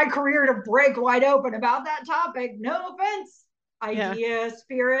want my career to break wide open about that topic. No offense, Yeah. idea,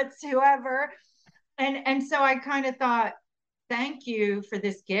 spirits, whoever. And so I kind of thought, thank you for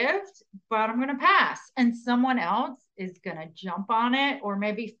this gift, but I'm going to pass. And someone else is going to jump on it, or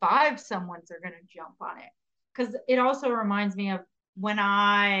maybe five someone's are going to jump on it. Because it also reminds me of when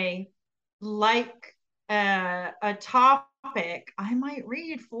I like a topic, I might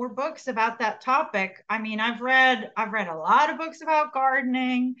read four books about that topic. I mean, I've read a lot of books about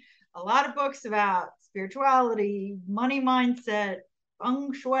gardening, a lot of books about spirituality, money mindset,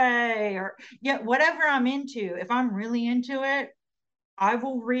 feng shui, or yeah, whatever I'm into. If I'm really into it, I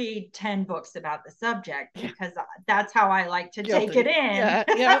will read 10 books about the subject Yeah. because that's how I like to take it Guilty. in. Yeah.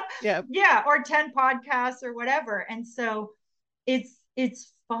 Yep. Yep. Yeah, or 10 podcasts or whatever. And so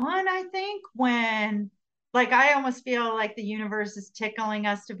it's fun, I think, when like I almost feel like the universe is tickling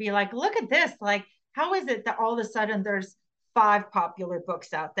us to be like, look at this. Like, how is it that all of a sudden there's five popular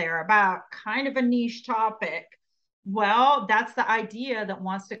books out there about kind of a niche topic? Well, that's the idea that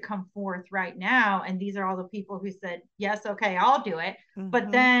wants to come forth right now. And these are all the people who said, yes, okay, I'll do it. But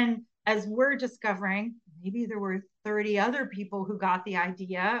Mm-hmm. then as we're discovering, maybe there were 30 other people who got the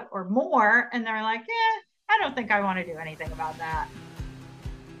idea or more. And they're like, I don't think I want to do anything about that.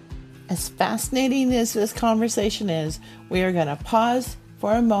 As fascinating as this conversation is, we are going to pause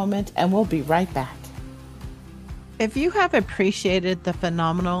for a moment and we'll be right back. If you have appreciated the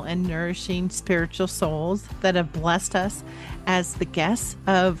phenomenal and nourishing spiritual souls that have blessed us as the guests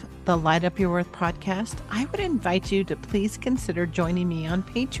of the Light Up Your Worth podcast, I would invite you to please consider joining me on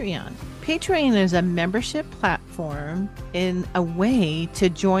Patreon. Patreon is a membership platform in a way to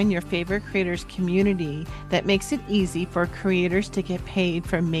join your favorite creators community that makes it easy for creators to get paid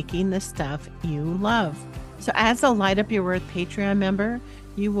for making the stuff you love. So as a Light Up Your Worth Patreon member,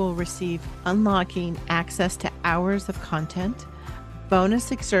 you will receive unlocking access to hours of content, bonus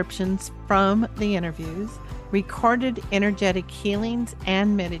excerptions from the interviews, recorded energetic healings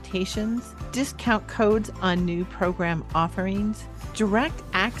and meditations, discount codes on new program offerings, direct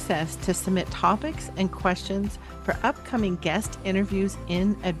access to submit topics and questions for upcoming guest interviews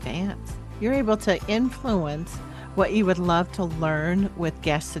in advance. You're able to influence what you would love to learn with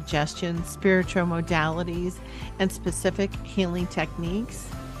guest suggestions, spiritual modalities, and specific healing techniques.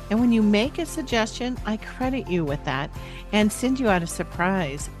 And when you make a suggestion, I credit you with that and send you out a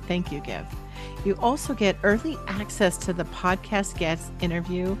surprise thank you gift. You also get early access to the podcast guest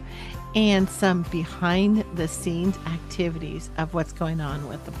interview and some behind the scenes activities of what's going on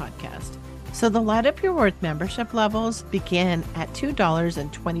with the podcast. So the Light Up Your Worth membership levels begin at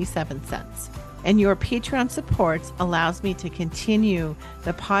 $2.27. And your Patreon supports allows me to continue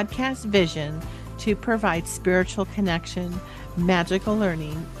the podcast vision to provide spiritual connection, magical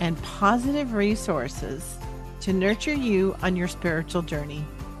learning, and positive resources to nurture you on your spiritual journey.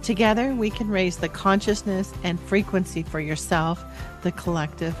 Together, we can raise the consciousness and frequency for yourself, the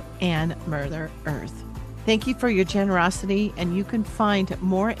collective, and Mother Earth. Thank you for your generosity, and you can find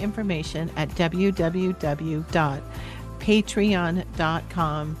more information at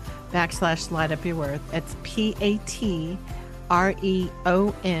www.patreon.com/Light Up Your Worth. It's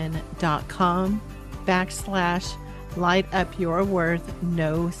patreon.com/Light Up Your Worth,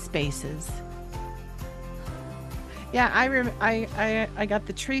 no spaces. Yeah, I got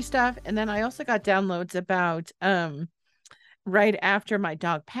the tree stuff, and then I also got downloads about right after my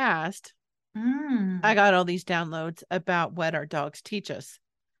dog passed. I got all these downloads about what our dogs teach us.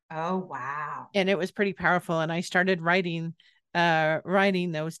 Oh, wow. And it was pretty powerful. And I started writing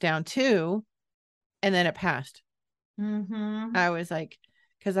those down too. And then it passed. I was like,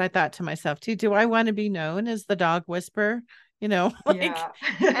 because I thought to myself too, do I want to be known as the dog whisperer? You know, like, Yeah.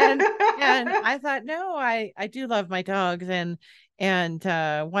 and I thought, no, I do love my dogs and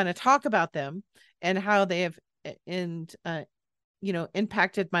want to talk about them and how they have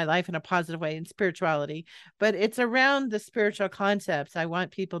impacted my life in a positive way in spirituality, but it's around the spiritual concepts. I want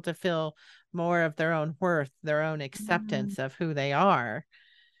people to feel more of their own worth, their own acceptance of who they are.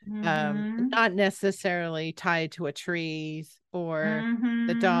 Not necessarily tied to a trees or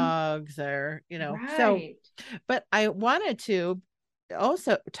the dogs or, Right. so, but I wanted to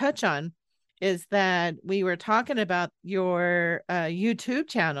also touch on is that we were talking about your YouTube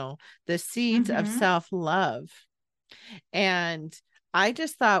channel, The Seeds of Self-Love. And I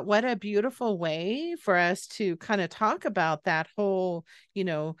just thought, what a beautiful way for us to kind of talk about that whole,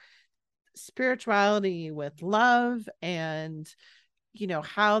 spirituality with love and,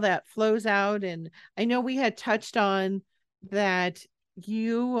 how that flows out. And I know we had touched on that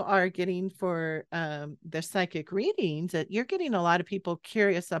you are getting for the psychic readings that you're getting a lot of people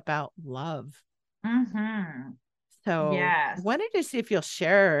curious about love. So Yes. wanted to see if you'll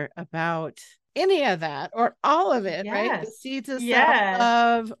share about any of that or all of it, right? The seeds of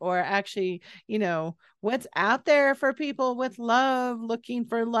self-love, or actually, what's out there for people with love, looking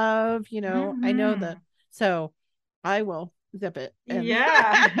for love, I know that. So I will zip it.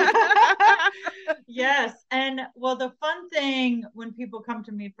 Yes. And well, the fun thing when people come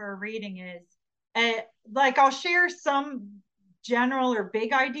to me for a reading is like I'll share some general or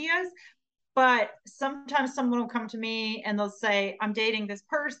big ideas, but sometimes someone will come to me and they'll say, I'm dating this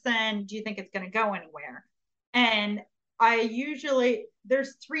person. Do you think it's going to go anywhere? And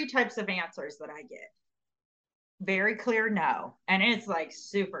there's three types of answers that I get. Very clear no. And it's like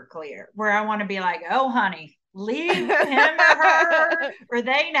super clear where I want to be like, oh, honey, leave him or her or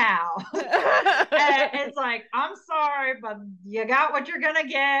they now. And it's like, I'm sorry, but you got what you're going to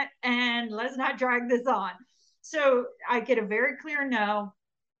get and let's not drag this on. So I get a very clear no.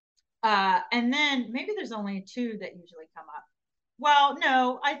 And then maybe there's only two that usually come up. Well,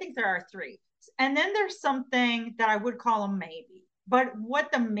 no, I think there are three. And then there's something that I would call a maybe. But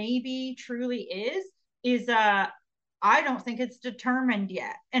what the maybe truly is I don't think it's determined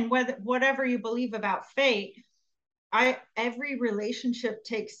yet. And whether whatever you believe about fate, every relationship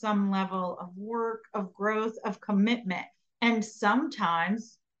takes some level of work, of growth, of commitment. And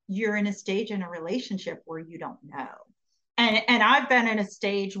sometimes you're in a stage in a relationship where you don't know. And I've been in a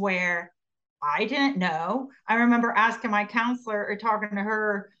stage where I didn't know. I remember asking my counselor or talking to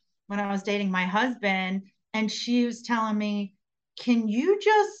her when I was dating my husband, and she was telling me, can you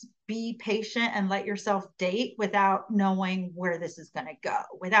just be patient and let yourself date without knowing where this is going to go,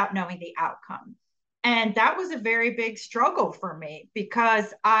 without knowing the outcome? And that was a very big struggle for me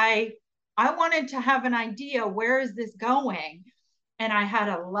because I wanted to have an idea, where is this going? And I had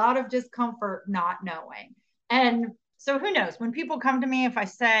a lot of discomfort not knowing. And so who knows, when people come to me, if I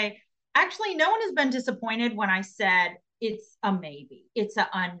say, actually, no one has been disappointed when I said it's a maybe, it's an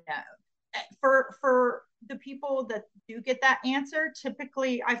unknown. For the people that do get that answer,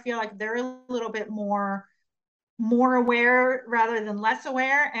 typically I feel like they're a little bit more aware rather than less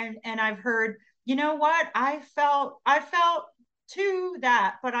aware. And I've heard, you know what, I felt too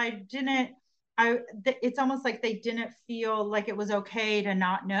that, but I didn't. It's almost like they didn't feel like it was okay to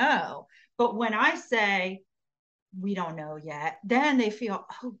not know. But when I say we don't know yet, then they feel,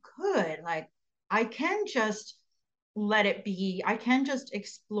 oh, good. Like I can just let it be. I can just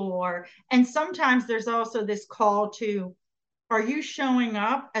explore. And sometimes there's also this call to, are you showing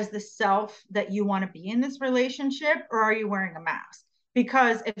up as the self that you want to be in this relationship, or are you wearing a mask?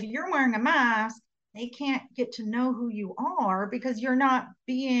 Because if you're wearing a mask, they can't get to know who you are because you're not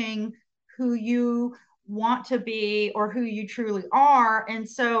being who you want to be or who you truly are. And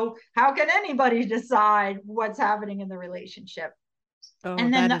so how can anybody decide what's happening in the relationship? Oh,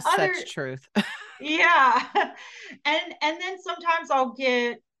 And then that the is other, such truth. yeah. And then sometimes I'll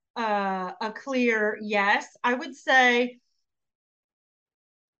get a clear yes. I would say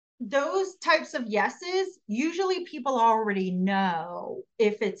those types of yeses, usually people already know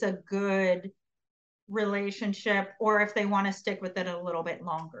if it's a good relationship or if they want to stick with it a little bit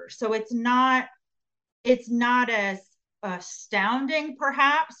longer. So it's not as astounding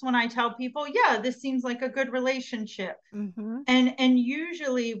perhaps when I tell people, yeah, this seems like a good relationship. Mm-hmm. And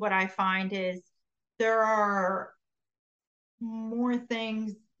usually what I find is there are more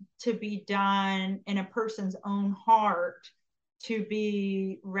things to be done in a person's own heart to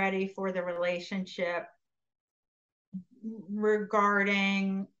be ready for the relationship,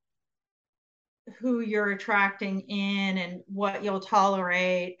 regarding who you're attracting in and what you'll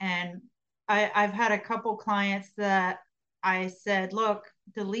tolerate. And I've had a couple clients that I said, look,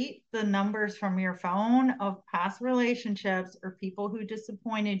 delete the numbers from your phone of past relationships or people who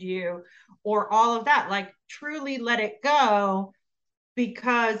disappointed you or all of that. Like, truly let it go.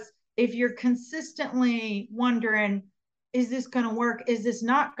 Because if you're consistently wondering, is this going to work? Is this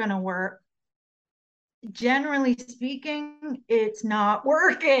not going to work? Generally speaking, it's not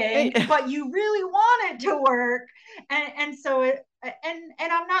working, but you really want it to work. And so and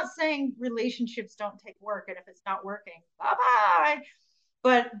I'm not saying relationships don't take work, and if it's not working, bye-bye.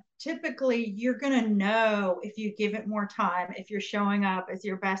 But typically you're going to know if you give it more time, if you're showing up as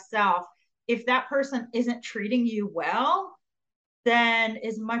your best self. If that person isn't treating you well, then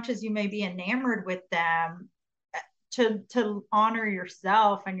as much as you may be enamored with them, to honor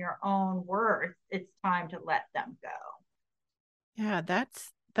yourself and your own worth, it's time to let them go. Yeah,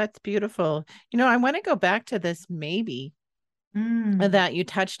 that's beautiful. I want to go back to this maybe Mm. that you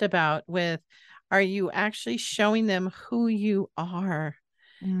touched about with, are you actually showing them who you are?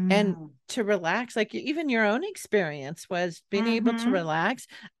 And Mm. to relax, like even your own experience was being able to Mm-hmm. relax.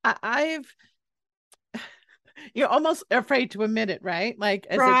 I've you're almost afraid to admit it, right? Like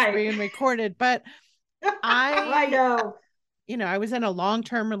as it's Right. being recorded. But I I, know. I was in a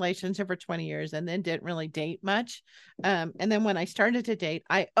long-term relationship for 20 years and then didn't really date much. And then when I started to date,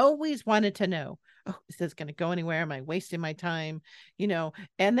 I always wanted to know, oh, is this going to go anywhere? Am I wasting my time?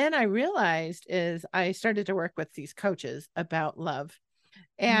 And then I realized is I started to work with these coaches about love.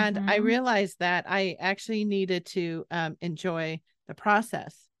 And I Mm-hmm. realized that I actually needed to enjoy the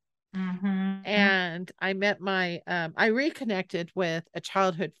process. Mm-hmm. And I reconnected with a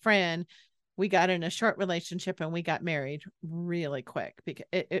childhood friend. We got in a short relationship and we got married really quick because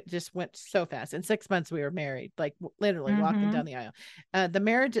it just went so fast. In 6 months, we were married, like literally walking Mm-hmm. down the aisle. The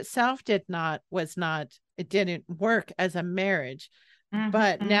marriage itself it didn't work as a marriage.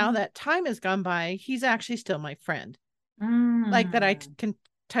 But now Mm-hmm. that time has gone by, he's actually still my friend, like that Mm. can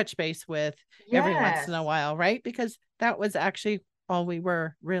touch base with every once in a Yes. while, right? Because that was actually all we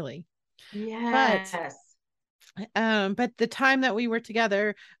were really. But Yes. But the time that we were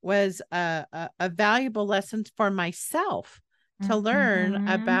together was a valuable lesson for myself to learn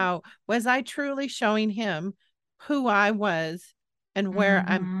Mm-hmm. about, was I truly showing him who I was and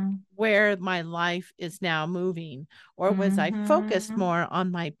Mm-hmm. where my life is now moving, or was I focused Mm-hmm. more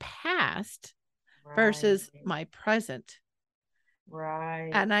on my past Right. versus my present?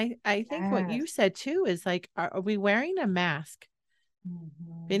 Right. And I think what you Yes. said too is like, are we wearing a mask?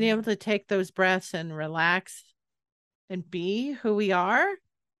 Being able Mm-hmm. to take those breaths and relax and be who we are.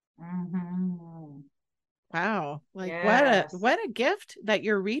 Mm-hmm. Wow. Like Yes. what a gift that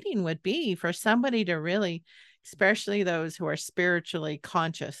your reading would be for somebody to really, especially those who are spiritually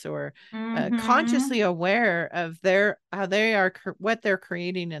conscious or Mm-hmm. consciously aware of their how they are what they're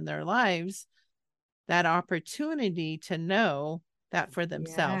creating in their lives, that opportunity to know that for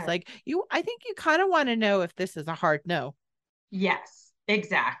themselves. Yes. Like you, I think you kind of want to know if this is a hard no. Yes.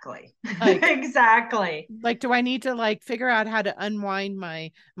 Exactly. Like Exactly. do I need to like figure out how to unwind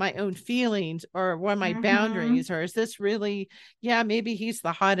my own feelings, or what are my Mm-hmm. boundaries, or is this really, yeah, maybe he's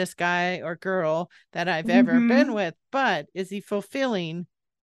the hottest guy or girl that I've ever been Mm-hmm. with, but is he fulfilling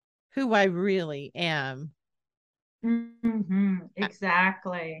who I really am? Mm-hmm.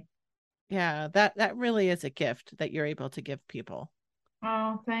 Exactly. Yeah, that really is a gift that you're able to give people.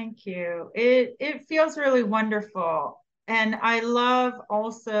 Oh, thank you. It feels really wonderful. And I love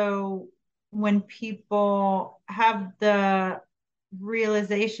also when people have the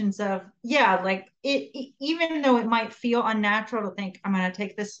realizations of, yeah, like even though it might feel unnatural to think, I'm going to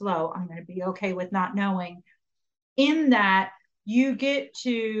take this slow, I'm going to be okay with not knowing, in that you get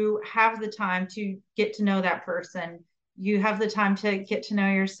to have the time to get to know that person. You have the time to get to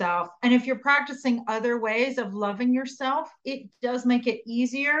know yourself. And if you're practicing other ways of loving yourself, it does make it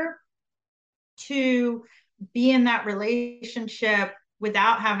easier to be in that relationship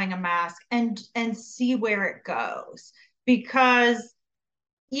without having a mask and see where it goes. Because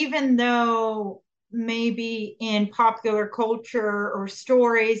even though maybe in popular culture or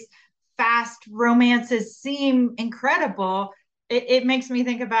stories, fast romances seem incredible, it makes me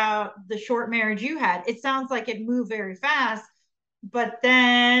think about the short marriage you had. It sounds like it moved very fast, but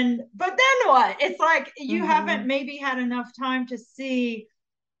then what? It's like you Mm-hmm. haven't maybe had enough time to see,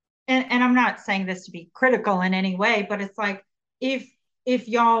 and I'm not saying this to be critical in any way, but it's like if if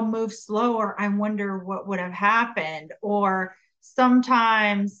y'all move slower, I wonder what would have happened. Or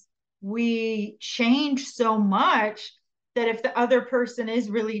sometimes we change so much that if the other person is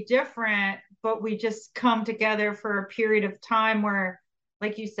really different, but we just come together for a period of time where,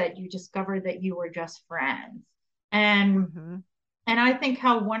 like you said, you discovered that you were just friends. And Mm-hmm. and I think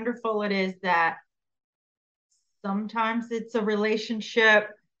how wonderful it is that sometimes it's a relationship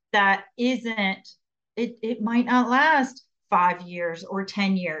that isn't, it might not last 5 years or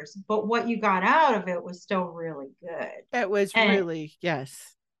 10 years, but what you got out of it was still really good. It was And really,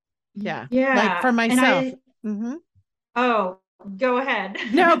 yes. Yeah. Like yeah, for and myself. I, Mm-hmm. oh, go ahead.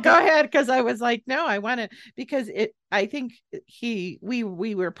 No, go ahead, because I was like, no, I want to, because it I think we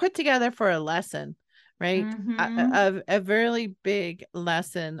were put together for a lesson, right? Mm-hmm. A very big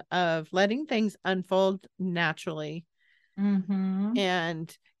lesson of letting things unfold naturally. Mm-hmm.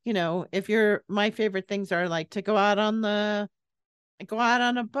 And if you're, my favorite things are like to go out on a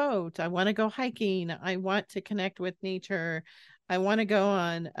boat. I want to go hiking. I want to connect with nature. I want to go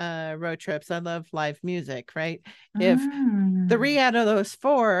on road trips. I love live music, right? If three Mm. out of those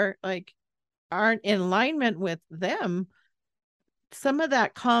four like aren't in alignment with them, some of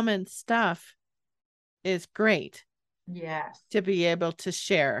that common stuff is great Yes, to be able to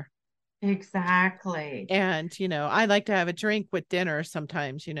share. exactly. And I like to have a drink with dinner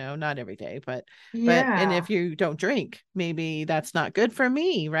sometimes, not every day, but and Yeah, if you don't drink, maybe that's not good for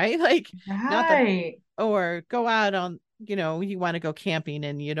me, right? Like, not that, right. or go out on, you want to go camping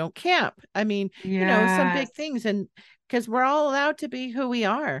and you don't camp. I mean, some big Yes, things, and because we're all allowed to be who we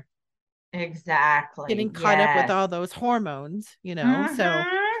are, exactly. getting caught up with Yes. all those hormones, so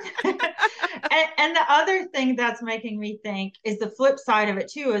Mm-hmm. And the other thing that's making me think is the flip side of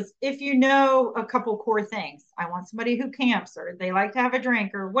it too, is if you know a couple core things. I want somebody who camps, or they like to have a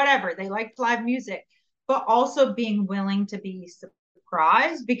drink, or whatever. They like live music, but also being willing to be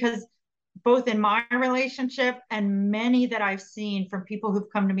surprised, because both in my relationship and many that I've seen from people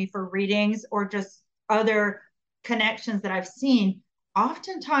who've come to me for readings or just other connections that I've seen,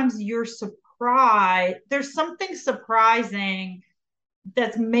 oftentimes you're surprised. There's something surprising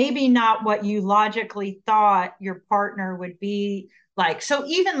that's maybe not what you logically thought your partner would be like. So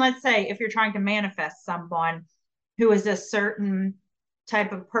even let's say if you're trying to manifest someone who is a certain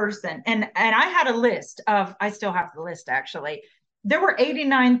type of person, and I had a list of, I still have the list actually, there were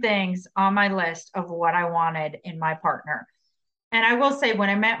 89 things on my list of what I wanted in my partner. And I will say, when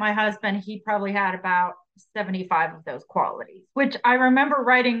I met my husband, he probably had about 75 of those qualities, which I remember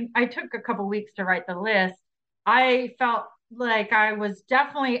writing. I took a couple weeks to write the list. I felt like I was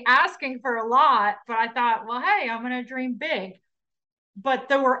definitely asking for a lot, but I thought, well, hey, I'm going to dream big. But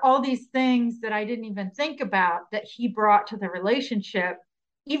there were all these things that I didn't even think about that he brought to the relationship.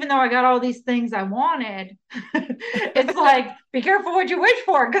 Even though I got all these things I wanted, it's like, be careful what you wish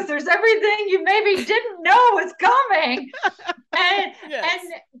for, because there's everything you maybe didn't know was coming. And Yes.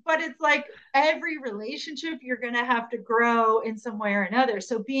 but it's like every relationship you're going to have to grow in some way or another.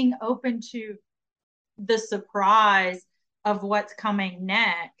 So being open to the surprise of what's coming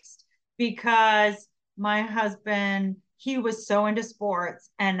next, because my husband, he was so into sports,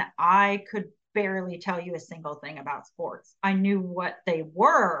 and I could barely tell you a single thing about sports. I knew what they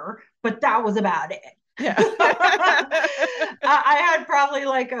were, but that was about it. Yeah. I had probably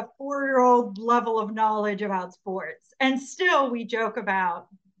like a 4-year-old level of knowledge about sports. And still we joke about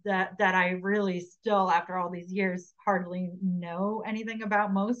that I really still, after all these years, hardly know anything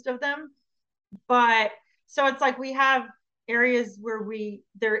about most of them. But so it's like we have areas where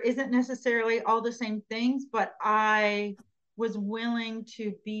there isn't necessarily all the same things, but I was willing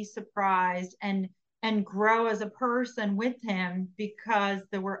to be surprised and grow as a person with him, because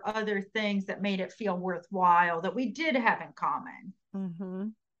there were other things that made it feel worthwhile that we did have in common. Mm-hmm.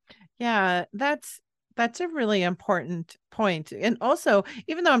 Yeah, that's a really important point. And also,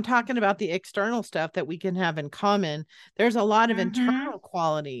 even though I'm talking about the external stuff that we can have in common, there's a lot of Mm-hmm. internal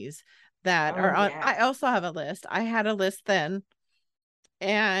qualities that are Oh, on. I yes. also have a list. I had a list then,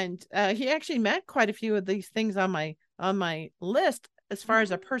 and he actually met quite a few of these things on my list as far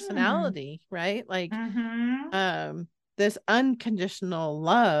as a Mm-hmm. personality, right? Like Mm-hmm. um this unconditional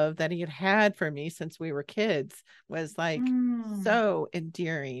love that he had for me since we were kids was like Mm. so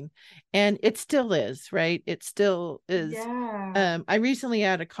endearing, and it still is, right? It still is. Yeah. I recently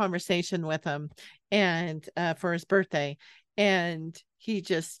had a conversation with him, and for his birthday, and he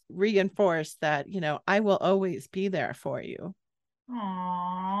just reinforced that, I will always be there for you.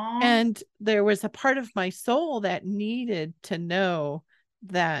 Aww. And there was a part of my soul that needed to know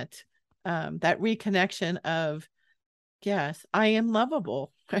that, that reconnection of, yes, I am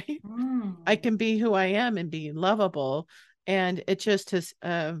lovable, right? I Mm. can be who I am and be lovable. And it just has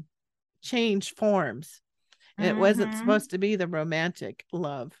changed forms. It wasn't Mm-hmm. supposed to be the romantic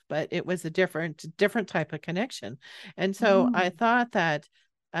love, but it was a different type of connection. And so I Mm. thought that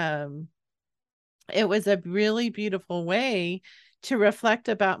um, it was a really beautiful way to reflect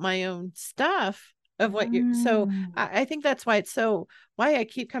about my own stuff of what you so Mm. I think that's why it's so why I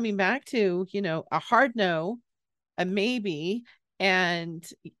keep coming back to, a hard no, a maybe, and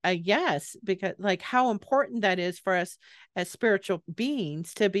a yes, because like how important that is for us as spiritual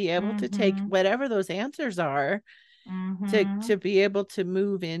beings to be able to take Mm-hmm. whatever those answers are, to Mm-hmm. be able to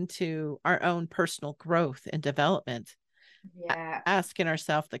move into our own personal growth and development, Yeah. asking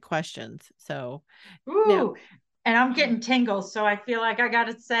ourselves the questions. So now, Ooh. And I'm getting tingles, so I feel like I got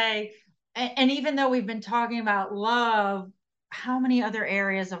to say, and even though we've been talking about love, how many other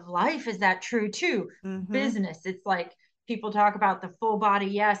areas of life is that true too? mm-hmm, Business, it's like people talk about the full body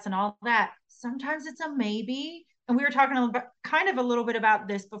yes and all that. Sometimes it's a maybe. And we were talking about kind of a little bit about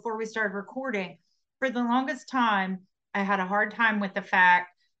this before we started recording. For the longest time, I had a hard time with the fact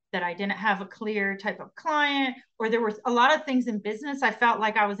that I didn't have a clear type of client, or there was a lot of things in business. I felt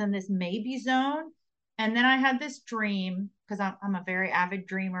like I was in this maybe zone. And then I had this dream, because I'm a very avid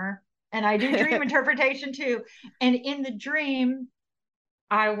dreamer, and I do dream interpretation too. And in the dream,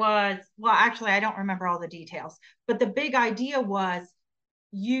 well, actually, I don't remember all the details, but the big idea was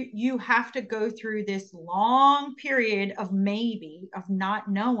you have to go through this long period of maybe, of not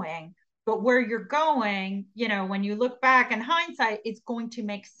knowing, but where you're going, when you look back in hindsight, it's going to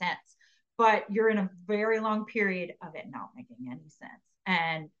make sense. But you're in a very long period of it not making any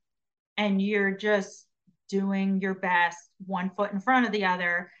sense. And you're just doing your best, one foot in front of the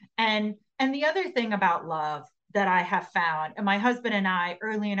other. And the other thing about love that I have found, and my husband and I,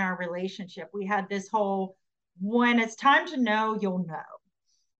 early in our relationship, we had this whole, when it's time to know, you'll know.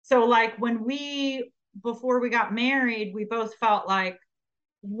 So like when we, before we got married, we both felt like,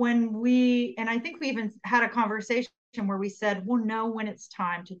 and I think we even had a conversation where we said, we'll know when it's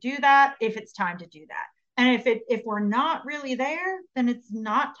time to do that, if it's time to do that. And if we're not really there, then it's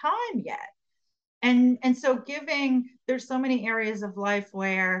not time yet. And so giving, there's so many areas of life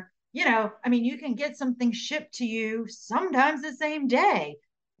where, I mean, you can get something shipped to you sometimes the same day.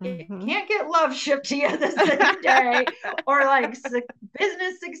 You mm-hmm. can't get love shipped to you the same day, or like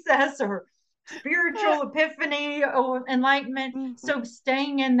business success, or spiritual epiphany or enlightenment. So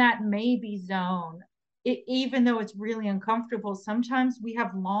staying in that maybe zone, even though it's really uncomfortable, sometimes we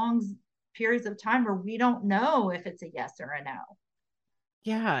have long periods of time where we don't know if it's a yes or a no.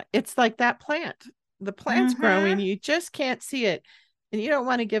 Yeah, it's like that plant. The plant's growing, you just can't see it. And you don't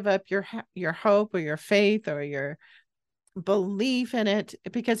want to give up your hope or your faith or your belief in it,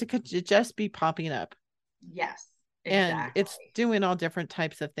 because it could just be popping up. Yes. Exactly. And it's doing all different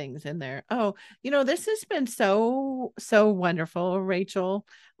types of things in there. Oh, this has been so wonderful, Rachel.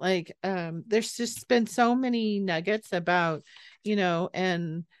 Like, there's just been so many nuggets about,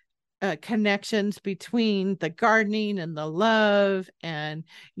 and connections between the gardening and the love and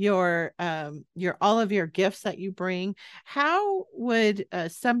your all of your gifts that you bring. How would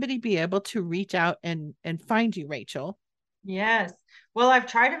somebody be able to reach out and find you, Rachel? Yes. Well, I've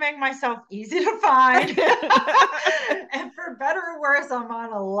tried to make myself easy to find. And for better or worse, I'm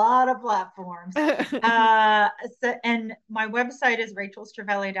on a lot of platforms. And my website is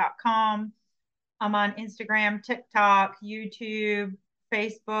rachelstravelli.com. I'm on Instagram, TikTok, YouTube,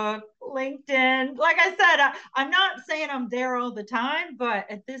 Facebook, LinkedIn. Like I said, I'm not saying I'm there all the time, but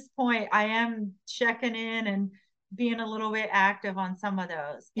at this point, I am checking in and being a little bit active on some of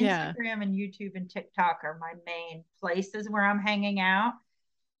those. Yeah. Instagram and YouTube and TikTok are my main places where I'm hanging out.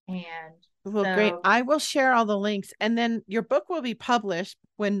 And great. I will share all the links, and then your book will be published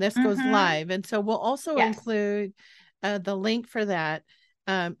when this goes live. And so we'll also include the link for that.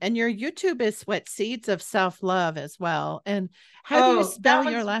 And your YouTube is Seeds of Self-Love as well. And how do you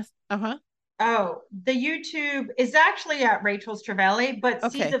spell your last? Oh, the YouTube is actually at Rachel Stravelli,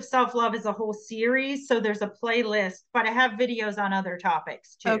 but Seeds of Self-Love is a whole series. So there's a playlist, but I have videos on other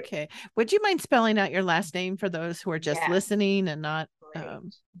topics too. Okay. Would you mind spelling out your last name for those who are just listening and not?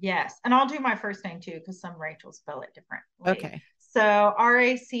 Yes. And I'll do my first name too, because some Rachel spell it differently. Okay. So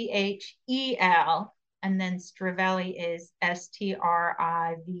Rachel, and then Stravelli is Strivellli.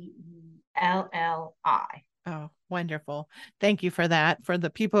 Oh, wonderful. Thank you for that. For the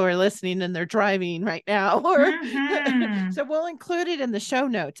people who are listening and they're driving right now. So we'll include it in the show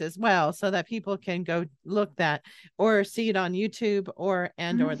notes as well, so that people can go look that or see it on YouTube or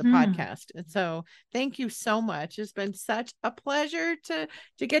the podcast. And so thank you so much. It's been such a pleasure to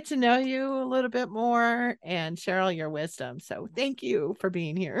get to know you a little bit more and share all your wisdom. So thank you for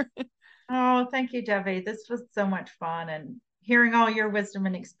being here. Oh, thank you, Debbie. This was so much fun, and hearing all your wisdom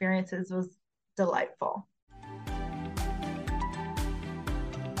and experiences was delightful.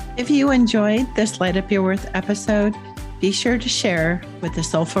 If you enjoyed this Light Up Your Worth episode, be sure to share with a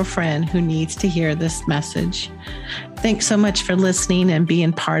soulful friend who needs to hear this message. Thanks so much for listening and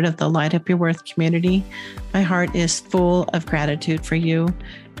being part of the Light Up Your Worth community. My heart is full of gratitude for you.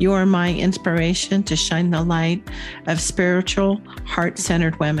 You are my inspiration to shine the light of spiritual,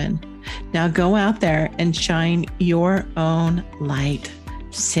 heart-centered women. Now go out there and shine your own light.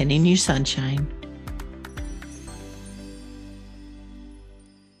 Sending you sunshine.